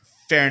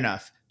 Fair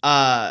enough.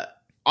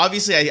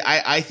 Obviously,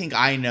 I think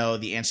I know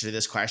the answer to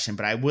this question,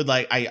 but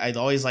I'd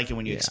always like it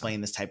when you explain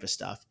this type of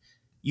stuff.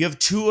 You have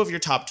 2 of your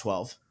top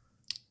 12.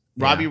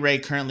 Robbie Ray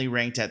currently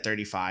ranked at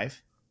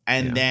 35,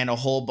 and then a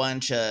whole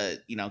bunch of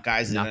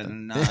guys that are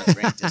not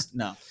ranked as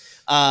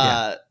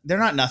they're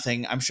not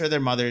nothing. I'm sure their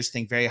mothers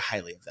think very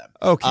highly of them.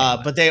 Okay,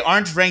 but they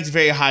aren't ranked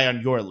very high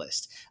on your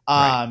list.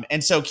 Right.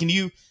 And so can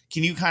you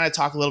kind of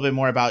talk a little bit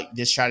more about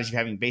this strategy of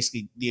having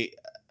basically the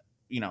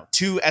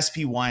 2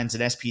 SP1s,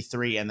 an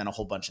SP3, and then a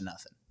whole bunch of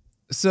nothing?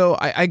 So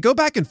I go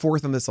back and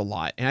forth on this a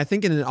lot, and I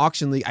think in an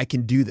auction league I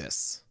can do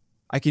this.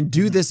 I can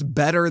do this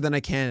better than I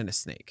can in a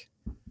snake.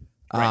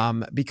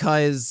 Right.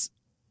 Because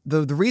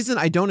the reason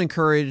I don't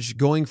encourage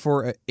going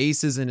for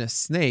aces in a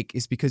snake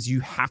is because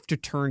you have to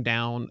turn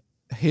down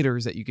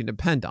hitters that you can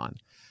depend on.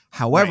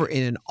 However,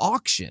 in an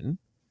auction,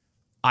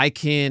 I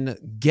can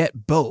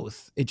get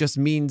both. It just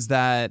means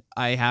that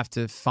I have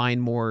to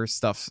find more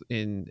stuff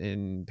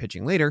in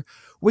pitching later,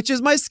 which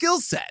is my skill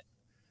set.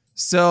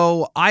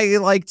 So I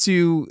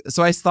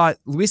thought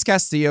Luis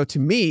Castillo to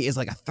me is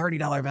like a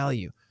 $30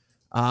 value.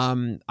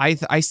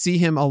 I see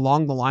him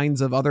along the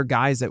lines of other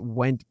guys that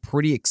went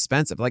pretty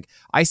expensive. Like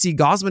I see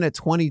Gosman at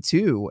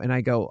 22 and I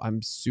go,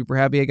 I'm super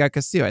happy I got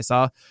Castillo. I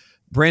saw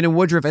Brandon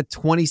Woodruff at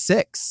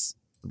 26.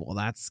 Well,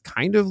 that's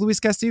kind of Luis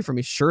Castillo for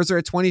me. Scherzer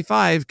at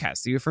 25,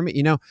 Castillo for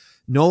me.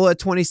 Nola at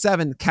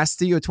 27,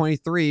 Castillo at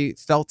 23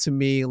 felt to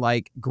me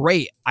like,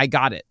 great, I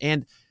got it.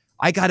 And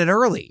I got it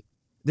early.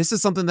 This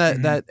is something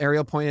that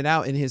Ariel pointed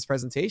out in his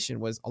presentation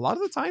was a lot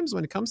of the times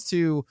when it comes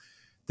to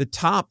the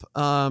top,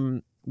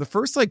 the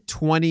first like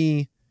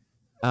 20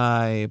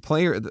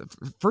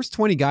 the first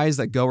 20 guys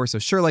that go are so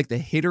sure, like the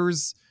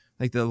hitters,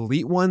 like the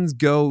elite ones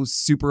go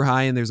super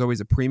high and there's always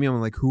a premium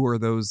on like who are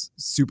those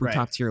super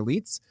top tier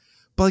elites.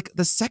 But like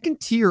the second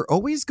tier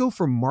always go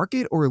for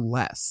market or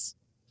less.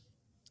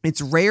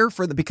 It's rare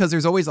because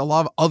there's always a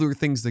lot of other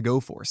things to go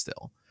for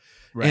still.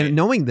 Right. And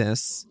knowing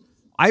this,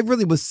 I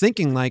really was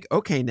thinking like,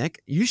 okay,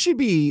 Nick, you should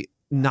be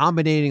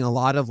nominating a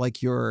lot of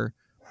like your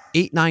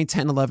 8, 9,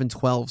 10, 11,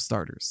 12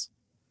 starters.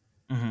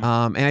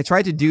 Mm-hmm. And I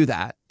tried to do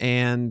that.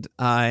 And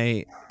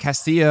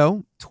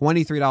Castillo,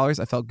 $23,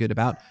 I felt good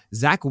about.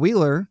 Zach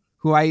Wheeler,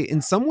 who I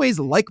in some ways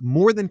like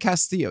more than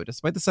Castillo,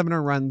 despite the 7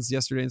 runs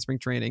yesterday in spring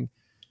training.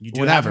 You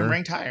do have him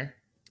ranked higher.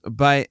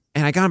 And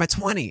I got him at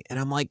 20 and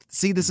I'm like,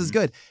 see, this is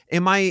good.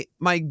 And my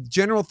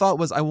general thought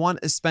was I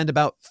want to spend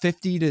about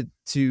 50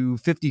 to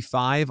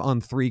 55 on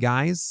 3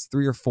 guys,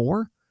 3 or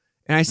 4.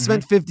 And I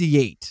spent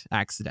 58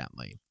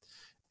 accidentally.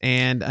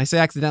 And I say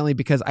accidentally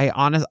because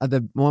one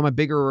of my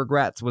bigger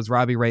regrets was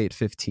Robbie Ray at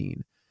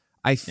 15.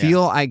 I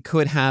feel I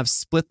could have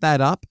split that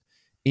up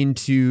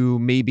into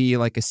maybe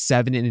like a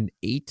 7 and an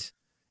 8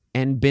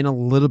 and been a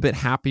little bit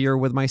happier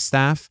with my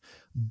staff.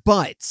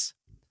 But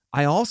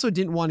I also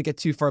didn't want to get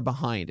too far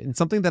behind. And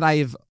something that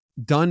I've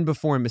done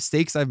before and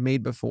mistakes I've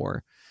made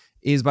before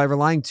is by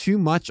relying too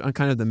much on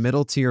kind of the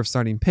middle tier of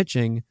starting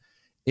pitching,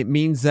 it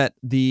means that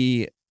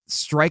the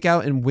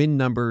strikeout and win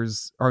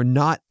numbers are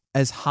not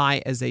as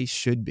high as they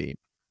should be.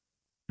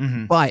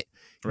 Mm-hmm. But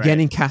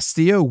getting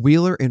Castillo,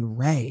 Wheeler, and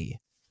Ray,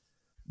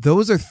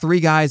 those are 3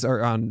 guys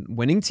are on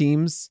winning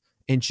teams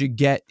and should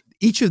get,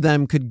 each of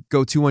them could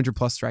go 200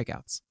 plus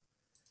strikeouts.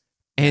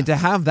 And to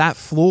have that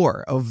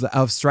floor of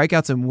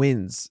strikeouts and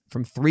wins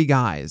from 3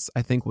 guys,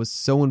 I think was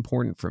so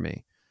important for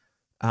me.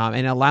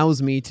 And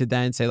allows me to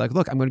then say like,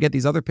 look, I'm going to get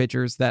these other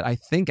pitchers that I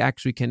think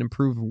actually can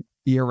improve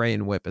ERA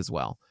and whip as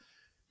well.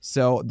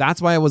 So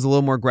that's why I was a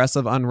little more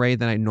aggressive on Ray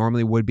than I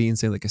normally would be in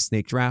say like a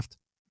snake draft.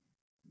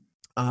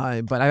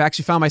 But I've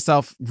actually found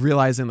myself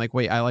realizing like,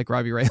 wait, I like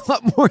Robbie Ray a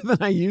lot more than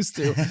I used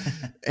to.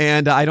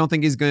 And I don't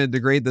think he's going to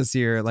degrade this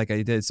year like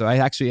I did. So I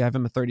actually have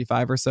him at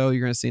 35 or so.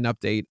 You're going to see an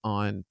update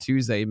on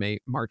Tuesday,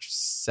 March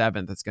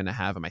 7th. It's going to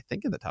have him, I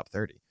think, in the top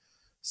 30.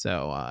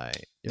 So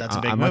that's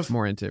a big I'm move. much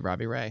more into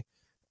Robbie Ray.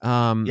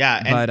 And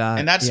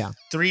that's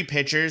 3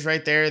 pitchers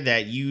right there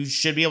that you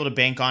should be able to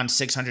bank on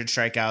 600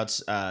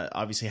 strikeouts.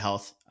 Obviously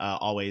health,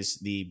 always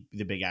the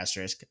big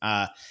asterisk.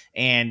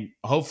 And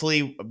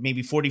hopefully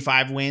maybe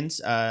 45 wins.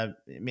 That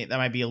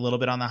might be a little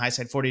bit on the high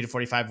side, 40 to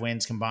 45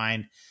 wins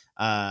combined.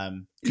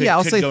 I'll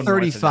say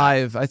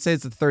 35. I'd say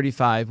it's a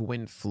 35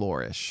 win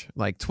flourish,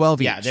 like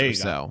 12 each or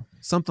so.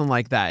 Something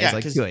like that is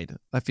like good.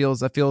 That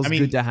feels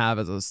good to have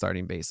as a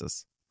starting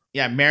basis.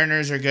 Yeah,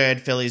 Mariners are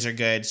good, Phillies are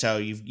good. So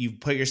you've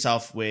put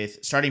yourself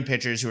with starting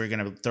pitchers who are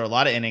going to throw a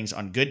lot of innings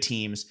on good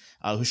teams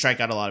who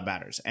strike out a lot of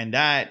batters. And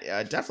that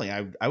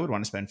definitely, I would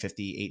want to spend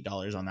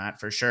 $58 on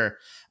that for sure.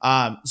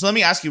 So let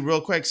me ask you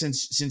real quick,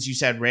 since you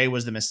said Ray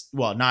was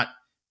not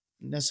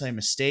necessarily a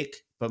mistake,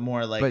 but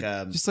more like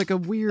just like a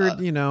weird,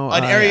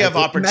 an area of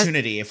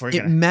opportunity.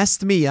 It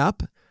messed me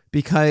up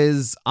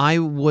because I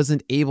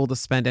wasn't able to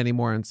spend any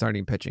more on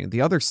starting pitching. The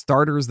other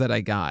starters that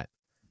I got,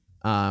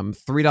 $3,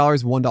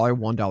 $1, $1,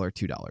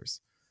 $2.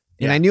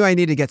 And I knew I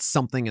needed to get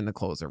something in the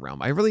closer realm.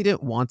 I really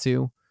didn't want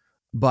to,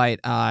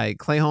 but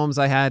Clay Holmes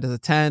I had as a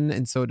 10,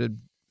 and so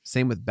did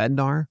same with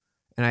Bednar,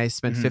 and I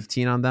spent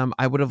 15 on them.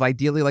 I would have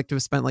ideally liked to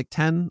have spent like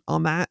 10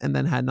 on that and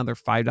then had another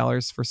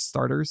 $5 for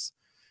starters.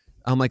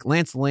 Like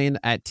Lance Lynn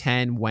at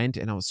 10 went,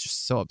 and I was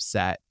just so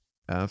upset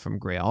from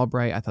Gray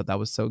Albright. I thought that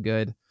was so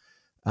good.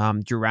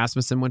 Drew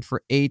Rasmussen went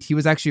for 8. He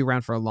was actually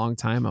around for a long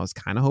time. I was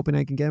kind of hoping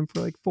I could get him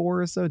for like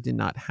 4 or so. Did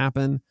not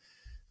happen.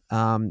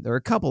 There are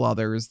a couple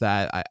others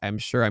that I'm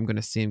sure I'm going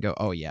to see and go,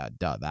 oh yeah,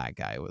 duh, that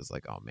guy was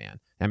like, oh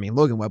man. I mean,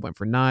 Logan Webb went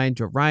for 9.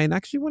 Joe Ryan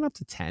actually went up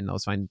to 10. That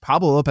was fine.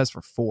 Pablo Lopez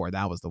for 4.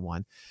 That was the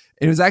one.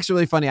 It was actually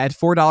really funny. I had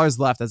 $4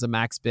 left as a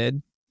max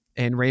bid,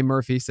 and Ray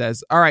Murphy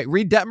says, all right,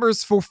 Reed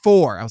Detmers for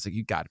 4. I was like,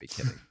 you got to be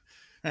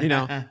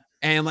kidding.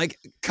 And like,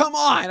 come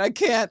on, I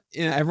can't.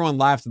 Everyone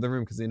laughed in the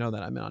room because they know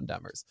that I'm in on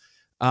Detmers.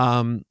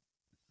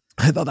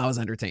 I thought that was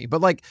entertaining.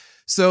 But like,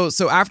 so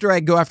after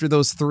I go after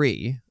those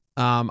 3,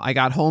 I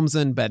got Holmes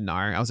and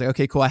Bednar. I was like,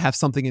 okay, cool. I have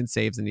something in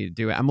saves. I need to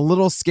do it. I'm a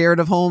little scared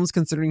of Holmes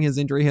considering his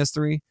injury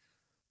history.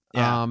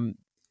 Yeah.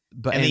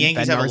 But the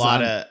Yankees have a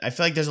lot of, I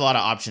feel like there's a lot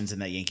of options in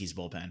that Yankees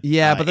bullpen.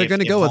 Yeah, but they're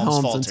going to go with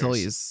Holmes until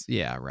he's,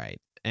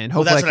 right. And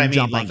hopefully I can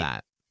jump on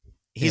that.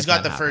 he's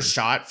got the first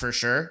shot for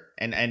sure.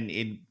 And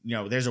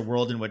there's a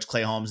world in which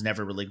Clay Holmes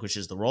never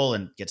relinquishes the role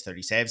and gets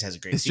 30 saves, has a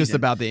great season. It's just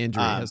about the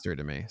injury history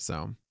to me.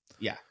 So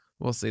yeah,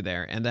 we'll see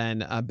there. And then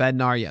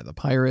Bednar, the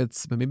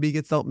Pirates, but maybe he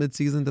gets dealt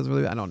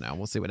midseason. I don't know.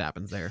 We'll see what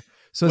happens there.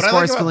 So as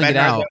far as filling it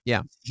out,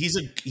 he's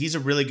a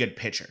really good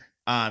pitcher.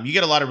 You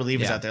get a lot of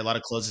relievers out there, a lot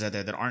of closers out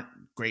there that aren't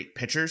great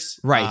pitchers.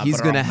 Right. He's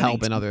going to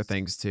help in other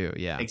things too.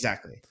 Yeah,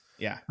 exactly.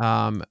 Yeah.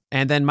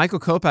 And then Michael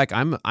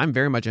Kopech, I'm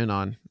very much in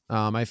on.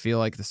 I feel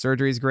like the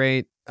surgery is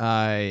great.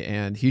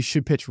 And he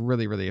should pitch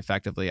really, really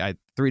effectively.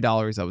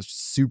 $3. I was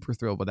super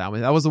thrilled with that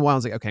one. That was the one I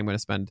was like, okay, I'm going to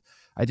spend.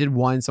 I did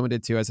one, someone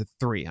did two. I said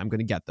 $3. I'm going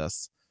to get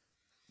this.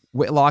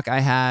 Whitlock,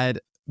 I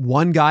had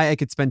one guy I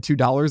could spend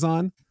 $2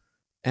 on.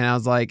 And I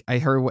was like, I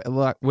heard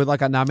Whitlock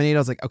got nominated. I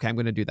was like, okay, I'm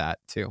going to do that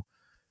too.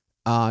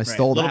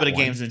 Stole a little bit of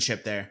one.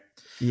 Gamesmanship there.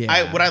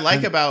 Yeah. What I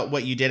like about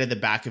what you did at the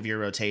back of your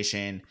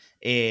rotation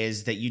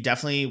is that you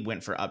definitely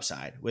went for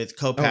upside with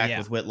Kopech,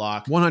 with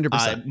Whitlock,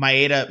 100%.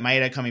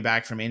 Maeda coming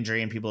back from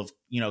injury, and people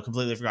have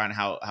completely forgotten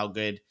how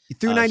good he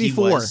threw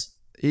 94. He was.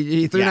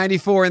 He threw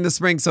 94 in the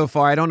spring so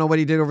far. I don't know what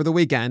he did over the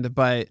weekend,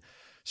 but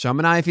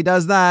Shamanai, if he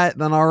does that,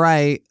 then all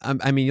right.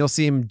 I mean, you'll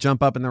see him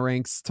jump up in the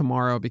ranks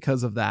tomorrow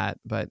because of that.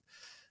 But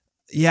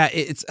yeah,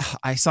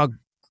 I saw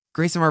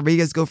Grayson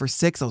Rodriguez go for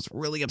 6. I was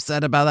really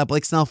upset about that.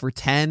 Blake Snell for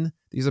 10.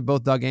 These are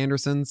both Doug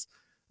Andersons.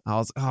 I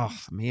was, oh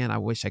man, I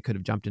wish I could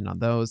have jumped in on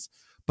those.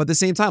 But at the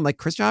same time, like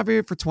Chris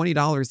Javier for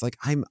 $20, like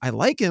I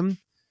like him,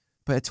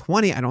 but at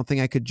 20, I don't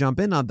think I could jump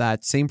in on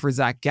that. Same for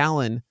Zach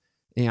Gallen.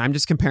 And I'm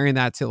just comparing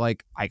that to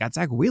like, I got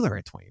Zach Wheeler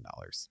at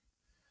 $20.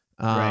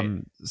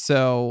 Right.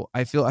 So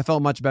I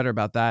felt much better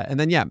about that. And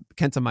then,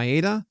 Kenta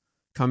Maeda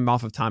coming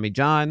off of Tommy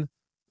John.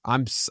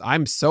 I'm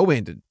so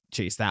in to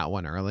chase that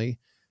one early.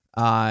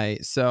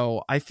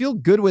 So I feel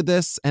good with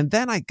this. And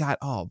then I got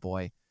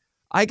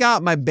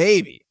my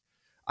baby.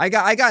 I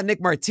got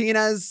Nick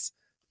Martinez,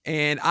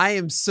 and I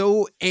am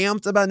so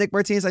amped about Nick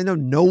Martinez. I know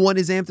no one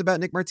is amped about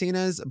Nick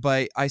Martinez,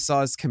 but I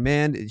saw his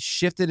command. It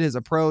shifted his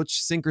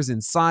approach. Sinkers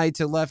inside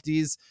to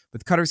lefties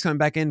with cutters coming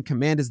back in.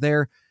 Command is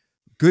there.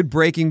 Good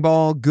breaking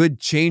ball, good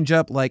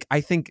changeup. Like I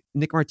think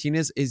Nick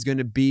Martinez is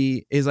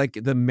like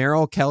the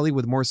Merrill Kelly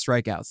with more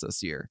strikeouts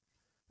this year.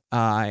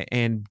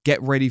 And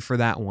get ready for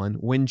that one.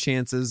 Win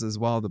chances as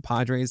well. The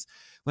Padres.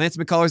 Lance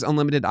McCullers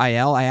unlimited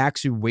IL. I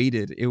actually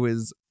waited.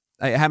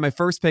 I had my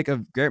first pick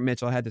of Garrett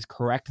Mitchell. I had to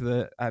correct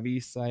the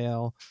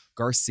Avisail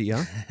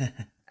Garcia,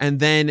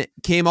 and then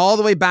came all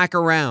the way back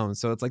around.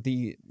 So it's like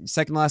the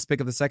second last pick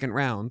of the second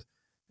round.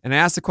 And I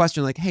asked the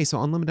question like, "Hey,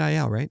 so unlimited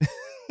IL, right?"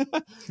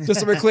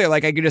 Just so we're clear,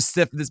 like I could just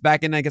sift this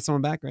back in and I get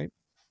someone back, right?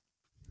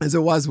 As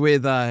it was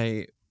with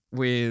I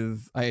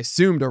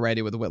assumed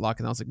already with the Whitlock,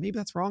 and I was like, maybe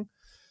that's wrong.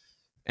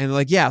 And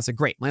like, yeah, it's a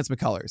great Lance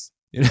McCullers.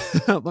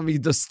 Let me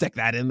just stick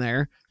that in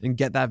there and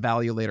get that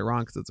value later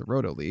on because it's a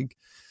roto league.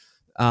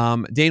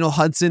 Daniel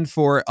Hudson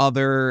for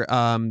other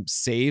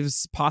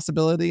saves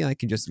possibility. I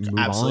can just move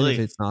on if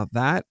it's not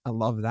that. I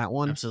love that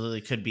one.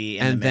 Absolutely could be.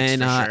 And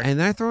then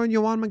I throw in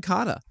Yohan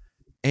Moncada,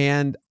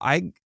 and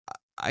I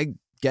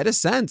get a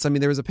sense. I mean,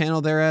 there was a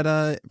panel there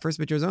at First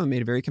Pitch Arizona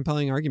made a very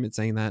compelling argument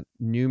saying that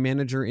new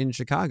manager in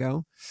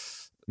Chicago.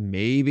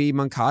 Maybe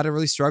Moncada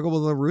really struggled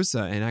with La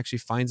Russa and actually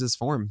finds his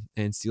form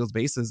and steals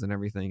bases and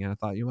everything. And I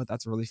thought, you know what,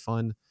 that's a really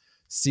fun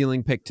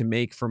ceiling pick to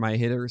make for my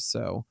hitters.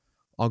 So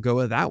I'll go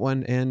with that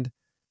one. And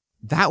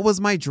that was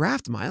my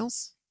draft,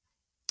 Miles.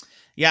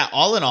 Yeah,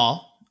 all in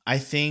all, I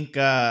think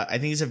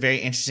it's a very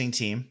interesting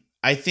team.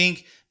 I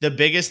think the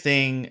biggest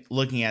thing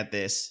looking at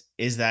this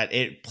is that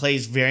it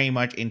plays very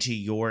much into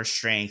your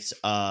strengths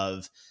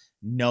of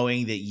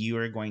knowing that you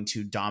are going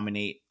to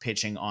dominate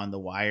pitching on the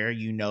wire.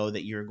 You know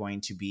that you're going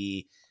to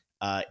be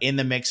in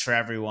the mix for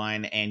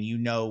everyone, and you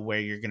know where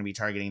you're going to be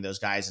targeting those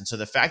guys. And so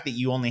the fact that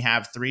you only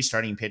have 3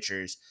 starting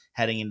pitchers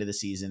heading into the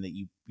season that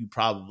you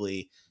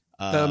probably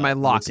my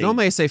lock.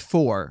 Normally I say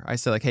 4. I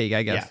say like, hey, you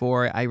gotta get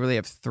 4. I really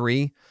have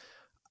 3.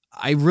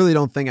 I really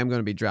don't think I'm going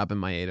to be dropping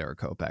Maeda or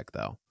Kopech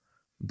though.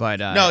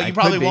 But no, you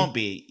probably won't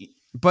be.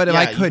 But if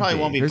I could be,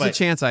 won't be, there's a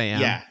chance I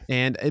am. Yeah.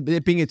 And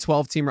it being a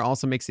 12-teamer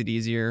also makes it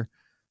easier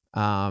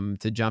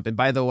to jump in.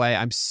 By the way,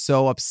 I'm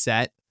so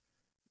upset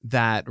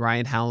that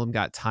Ryan Hallam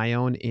got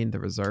Tyone in the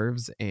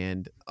reserves,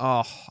 and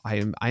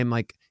I'm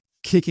like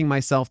kicking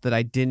myself that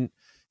I didn't.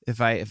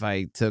 If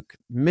I took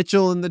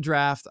Mitchell in the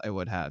draft, I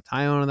would have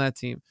Tyone on that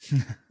team.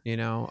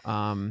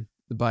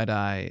 But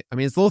I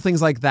mean, it's little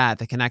things like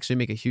that can actually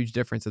make a huge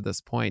difference at this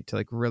point to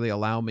like really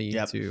allow me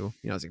to,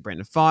 it's like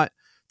Brandon Pfaadt,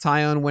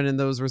 Tyone winning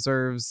those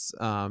reserves.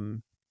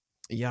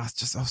 It's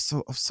just I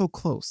was so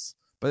close.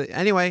 But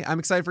anyway, I'm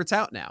excited for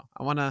Tout now.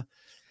 I want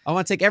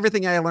to take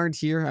everything I learned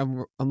here.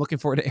 I'm looking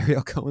forward to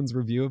Ariel Cohen's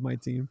review of my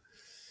team,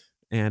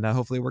 and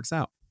hopefully it works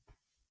out.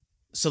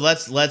 So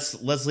let's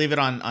leave it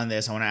on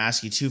this. I want to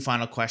ask you 2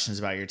 final questions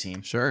about your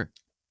team. Sure.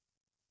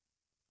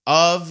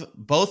 Of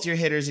both your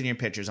hitters and your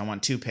pitchers, I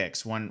want 2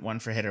 picks. One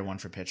for hitter, one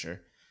for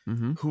pitcher.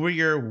 Mm-hmm. Who are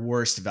your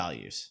worst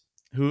values?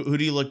 Who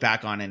do you look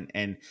back on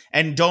and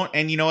don't,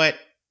 and you know what?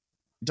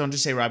 Don't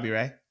just say Robbie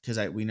Ray,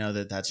 because we know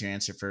that that's your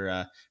answer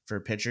for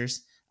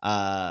pitchers.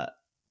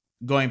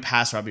 going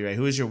past Robbie Ray,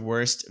 who is your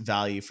worst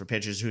value for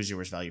pitchers? Who's your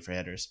worst value for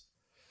hitters?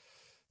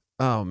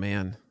 Oh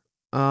man.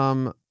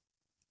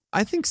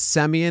 I think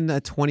Semien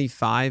at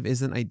 25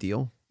 isn't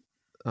ideal.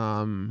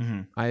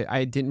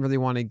 I didn't really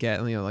want to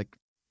get, like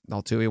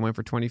Altuve went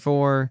for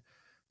 24,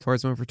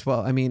 Torres went for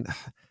 12. I mean,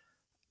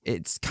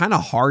 it's kind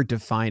of hard to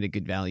find a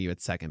good value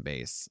at second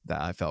base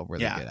that I felt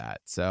really good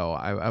at. So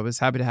I was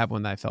happy to have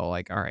one that I felt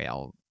like, all right,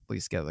 I'll at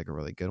least get like a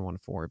really good one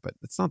for it, but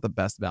it's not the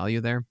best value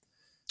there.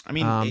 I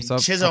mean, so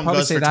Chisholm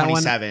goes for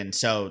 27.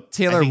 So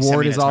Taylor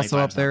Ward is also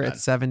up there at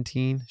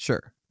 17.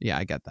 Sure. Yeah,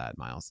 I get that,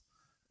 Miles.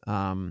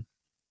 On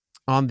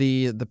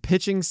the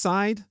pitching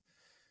side,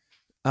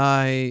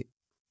 I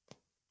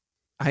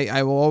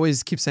will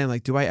always keep saying,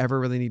 like, do I ever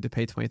really need to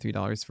pay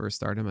 $23 for a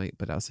starter?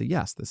 But I'll say,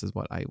 yes, this is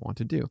what I want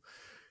to do.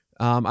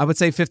 I would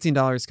say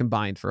 $15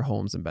 combined for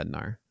Holmes and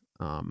Bednar.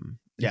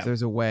 If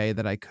there's a way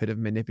that I could have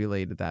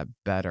manipulated that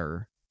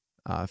better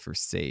for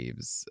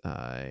saves,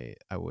 I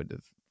would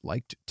have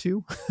liked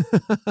to.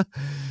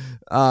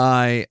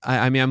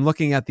 I mean, I'm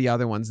looking at the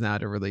other ones now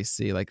to really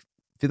see, like,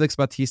 Felix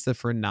Bautista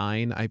for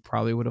 9, I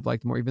probably would have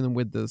liked more, even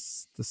with the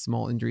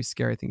small injury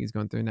scare I think he's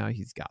going through now.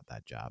 He's got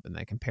that job, and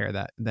I compare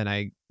that. Then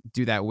I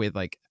do that with,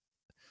 like,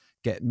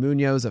 get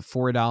Munoz at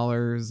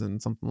 $4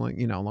 and something like,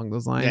 along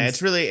those lines. Yeah,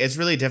 it's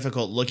really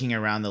difficult looking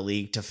around the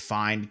league to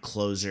find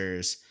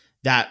closers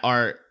that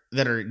are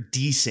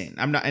decent.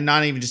 I'm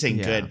not even just saying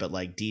good, but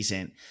like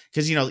decent,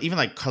 because even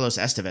like Carlos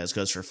Estevez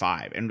goes for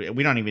 5, and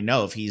we don't even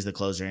know if he's the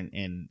closer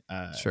in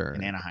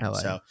Anaheim. LA.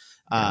 So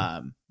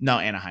no,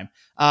 Anaheim.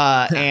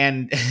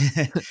 And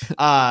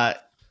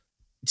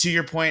to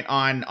your point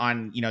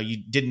on you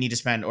didn't need to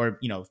spend, or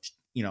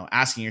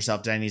asking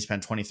yourself, did I need to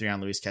spend 23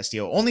 on Luis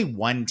Castillo? Only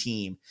one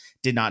team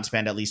did not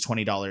spend at least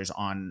 $20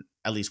 on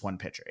at least one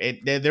pitcher.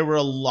 There were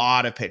a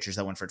lot of pitchers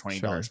that went for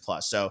 $20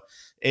 plus. So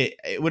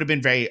it would have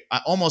been very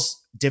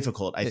almost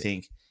difficult, I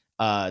think,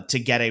 to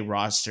get a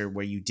roster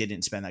where you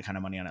didn't spend that kind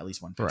of money on at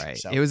least one pitcher. Right.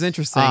 So, it was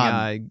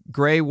interesting.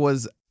 Gray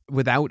was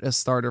without a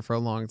starter for a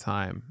long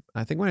time.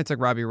 I think when I took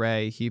Robbie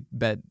Ray, he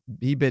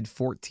bid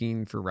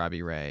 14 for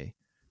Robbie Ray,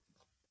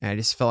 and I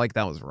just felt like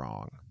that was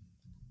wrong.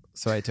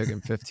 So I took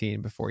him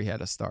 15 before he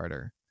had a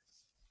starter.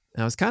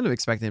 And I was kind of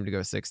expecting him to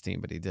go 16,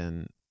 but he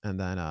didn't. And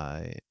then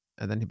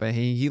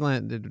he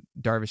landed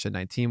Darvish at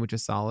 19, which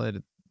is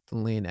solid.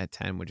 Lane at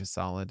 10, which is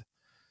solid.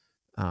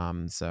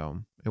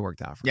 So it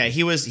worked out for me.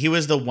 He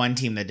was the one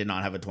team that did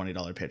not have a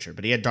 $20 pitcher,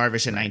 but he had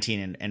Darvish at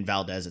 19 and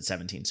Valdez at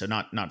 17. So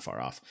not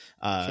far off.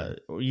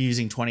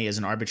 Using 20 as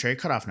an arbitrary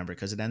cutoff number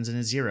because it ends in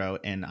a 0,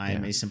 and I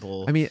am a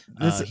simple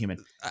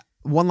human.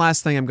 One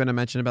last thing I'm going to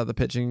mention about the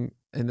pitching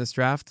in this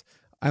draft.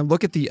 I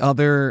look at the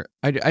other,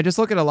 I just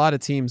look at a lot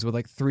of teams with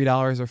like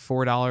 $3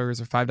 or $4 or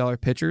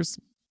 $5 pitchers.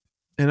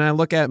 And I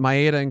look at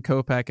Maeda and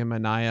Kopech and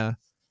Manaea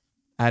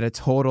at a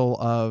total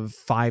of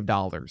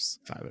 $5.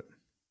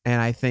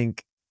 And I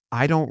think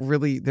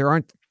there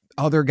aren't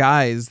other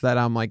guys that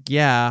I'm like,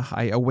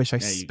 I wish I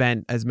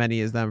spent as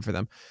many as them for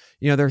them.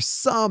 There's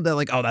some that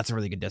like, oh, that's a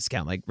really good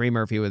discount. Like Ray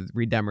Murphy with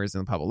Reed Demers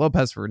and Pablo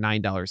Lopez for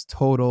 $9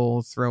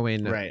 total. Throw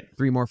in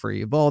 3 more for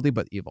Eovaldi,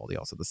 but Eovaldi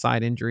also the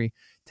side injury.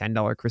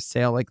 $10 Chris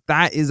Sale. Like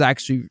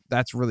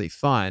that's really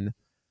fun.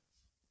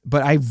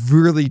 But I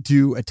really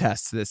do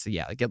attest to this.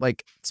 Yeah,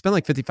 spend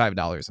like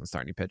 $55 on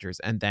starting pitchers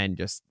and then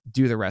just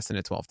do the rest in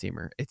a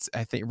 12-teamer.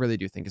 Really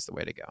do think it's the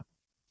way to go.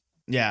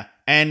 Yeah.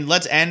 And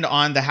let's end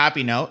on the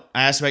happy note.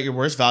 I asked about your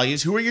worst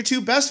values. Who are your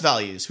 2 best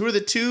values? Who are the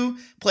 2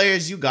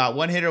 players you got,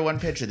 one hitter, one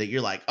pitcher, that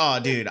you're like, oh,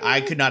 dude, I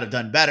could not have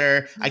done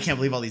better. I can't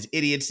believe all these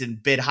idiots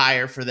didn't bid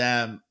higher for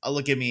them.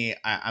 Look at me.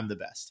 I'm the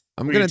best.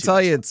 I'm going to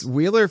tell you it's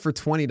Wheeler for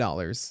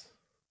 $20.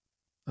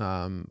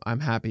 I'm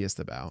happiest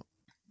about.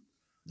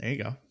 There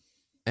you go.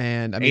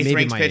 And I mean, 8th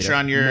ranked pitcher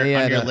on your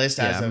list.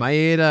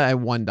 Maeda at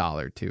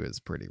 $1 too is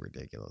pretty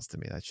ridiculous to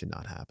me. That should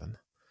not happen.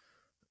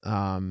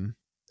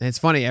 And it's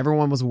funny,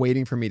 everyone was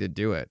waiting for me to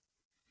do it.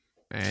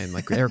 And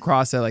like Eric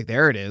Cross said, like,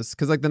 there it is.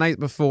 Because like the night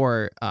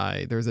before,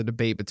 there was a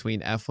debate between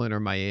Eflin or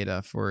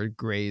Maeda for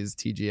Gray's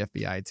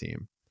TGFBI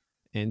team.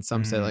 And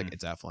some said like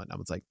it's Eflin. I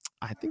was like,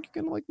 I think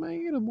you're gonna like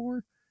Maeda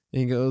more.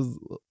 And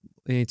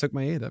he took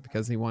Maeda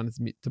because he wanted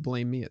me to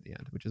blame me at the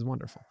end, which is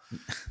wonderful.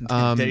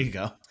 There you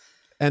go.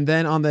 And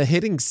then on the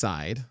hitting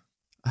side,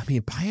 I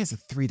mean, Baez at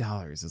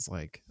 $3 is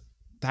like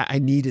that. I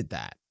needed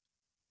that.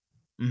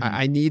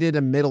 I needed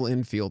a middle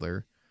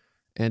infielder.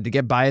 And to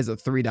get Baez at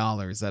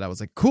 $3 that I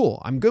was like,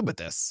 cool, I'm good with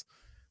this,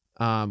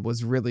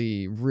 was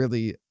really,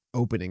 really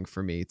opening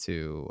for me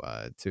to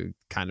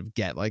kind of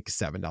get like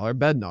 $7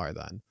 Bednar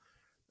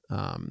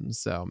then.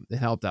 So it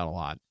helped out a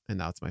lot. And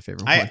now it's my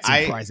favorite one,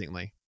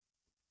 surprisingly.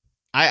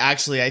 I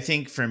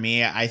think for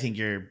me, I think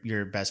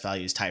your best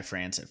value is Ty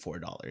France at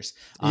 $4.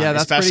 Yeah,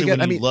 that's especially pretty good.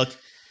 When you look.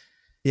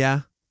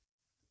 Yeah.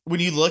 When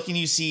you look and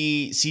you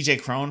see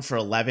CJ Cron for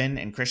 11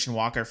 and Christian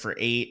Walker for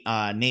 8,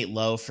 Nate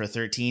Lowe for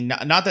 13.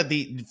 Not that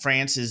the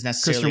France is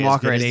necessarily Christian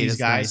Walker as good at 8 as these is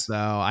guys. Nice,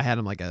 though. I had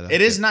him like a. It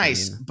 15. Is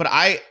nice, but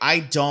I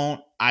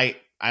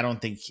I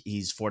don't think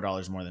he's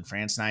 $4 more than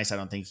France Nice. I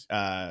don't think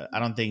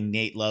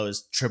Nate Lowe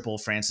is triple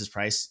France's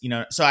price.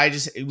 So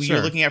when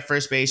you're looking at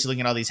first base, you're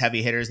looking at all these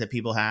heavy hitters that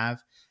people have.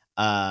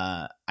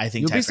 I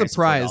think you'll be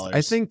surprised.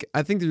 I think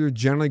that you're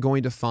generally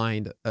going to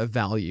find a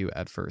value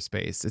at first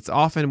base. It's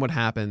often what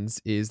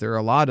happens is there are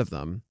a lot of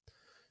them.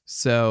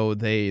 So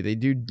they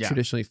do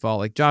traditionally fall,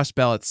 like Josh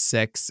Bell at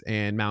 6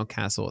 and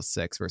Mountcastle at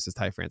 6 versus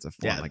Ty France at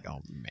 4. Yeah. I'm like, oh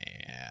man.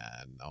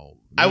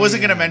 I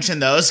wasn't going to mention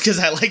those because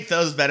I like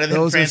those better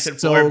than France at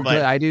 4.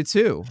 But I do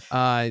too.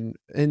 And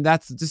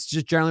that's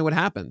just generally what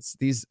happens.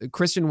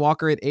 Christian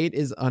Walker at 8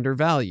 is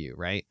undervalue,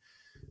 right?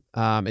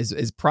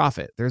 Is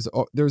profit.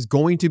 There's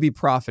going to be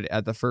profit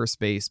at the first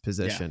base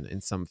position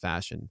in some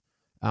fashion,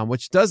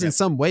 which does in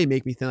some way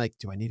make me think like,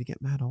 do I need to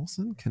get Matt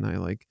Olson?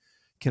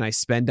 Can I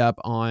spend up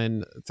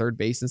on third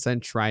base instead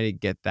and try to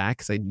get that?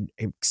 Because I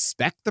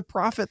expect the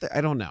profit. I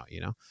don't know.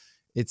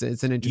 It's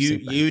an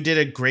interesting thing. You did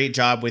a great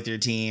job with your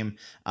team.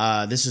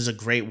 This is a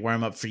great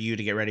warm up for you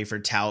to get ready for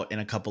Tout in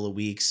a couple of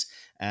weeks.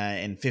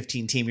 And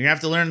 15 team. You're gonna have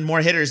to learn more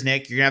hitters,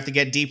 Nick. You're gonna have to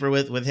get deeper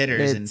with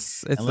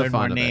hitters and learn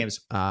more names.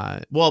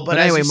 But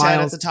anyway, as you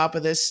said at the top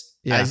of this,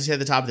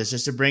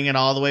 just to bring it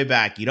all the way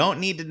back, you don't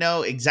need to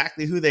know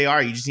exactly who they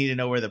are. You just need to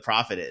know where the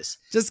profit is.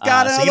 Just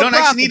gotta know so you don't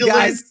profit, actually need to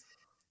guys. learn.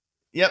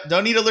 Yep,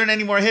 don't need to learn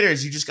any more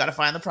hitters. You just got to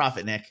find the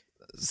profit, Nick.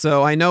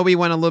 So I know we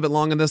went a little bit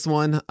long on this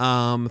one.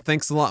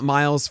 Thanks a lot,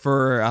 Miles,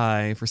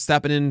 for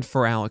stepping in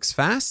for Alex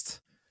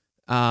Fast.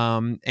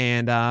 But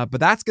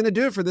that's going to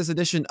do it for this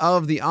edition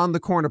of the On the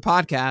Corner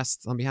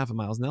podcast. On behalf of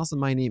Miles Nelson,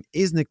 my name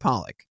is Nick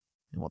Pollack,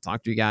 and we'll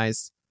talk to you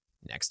guys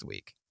next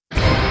week.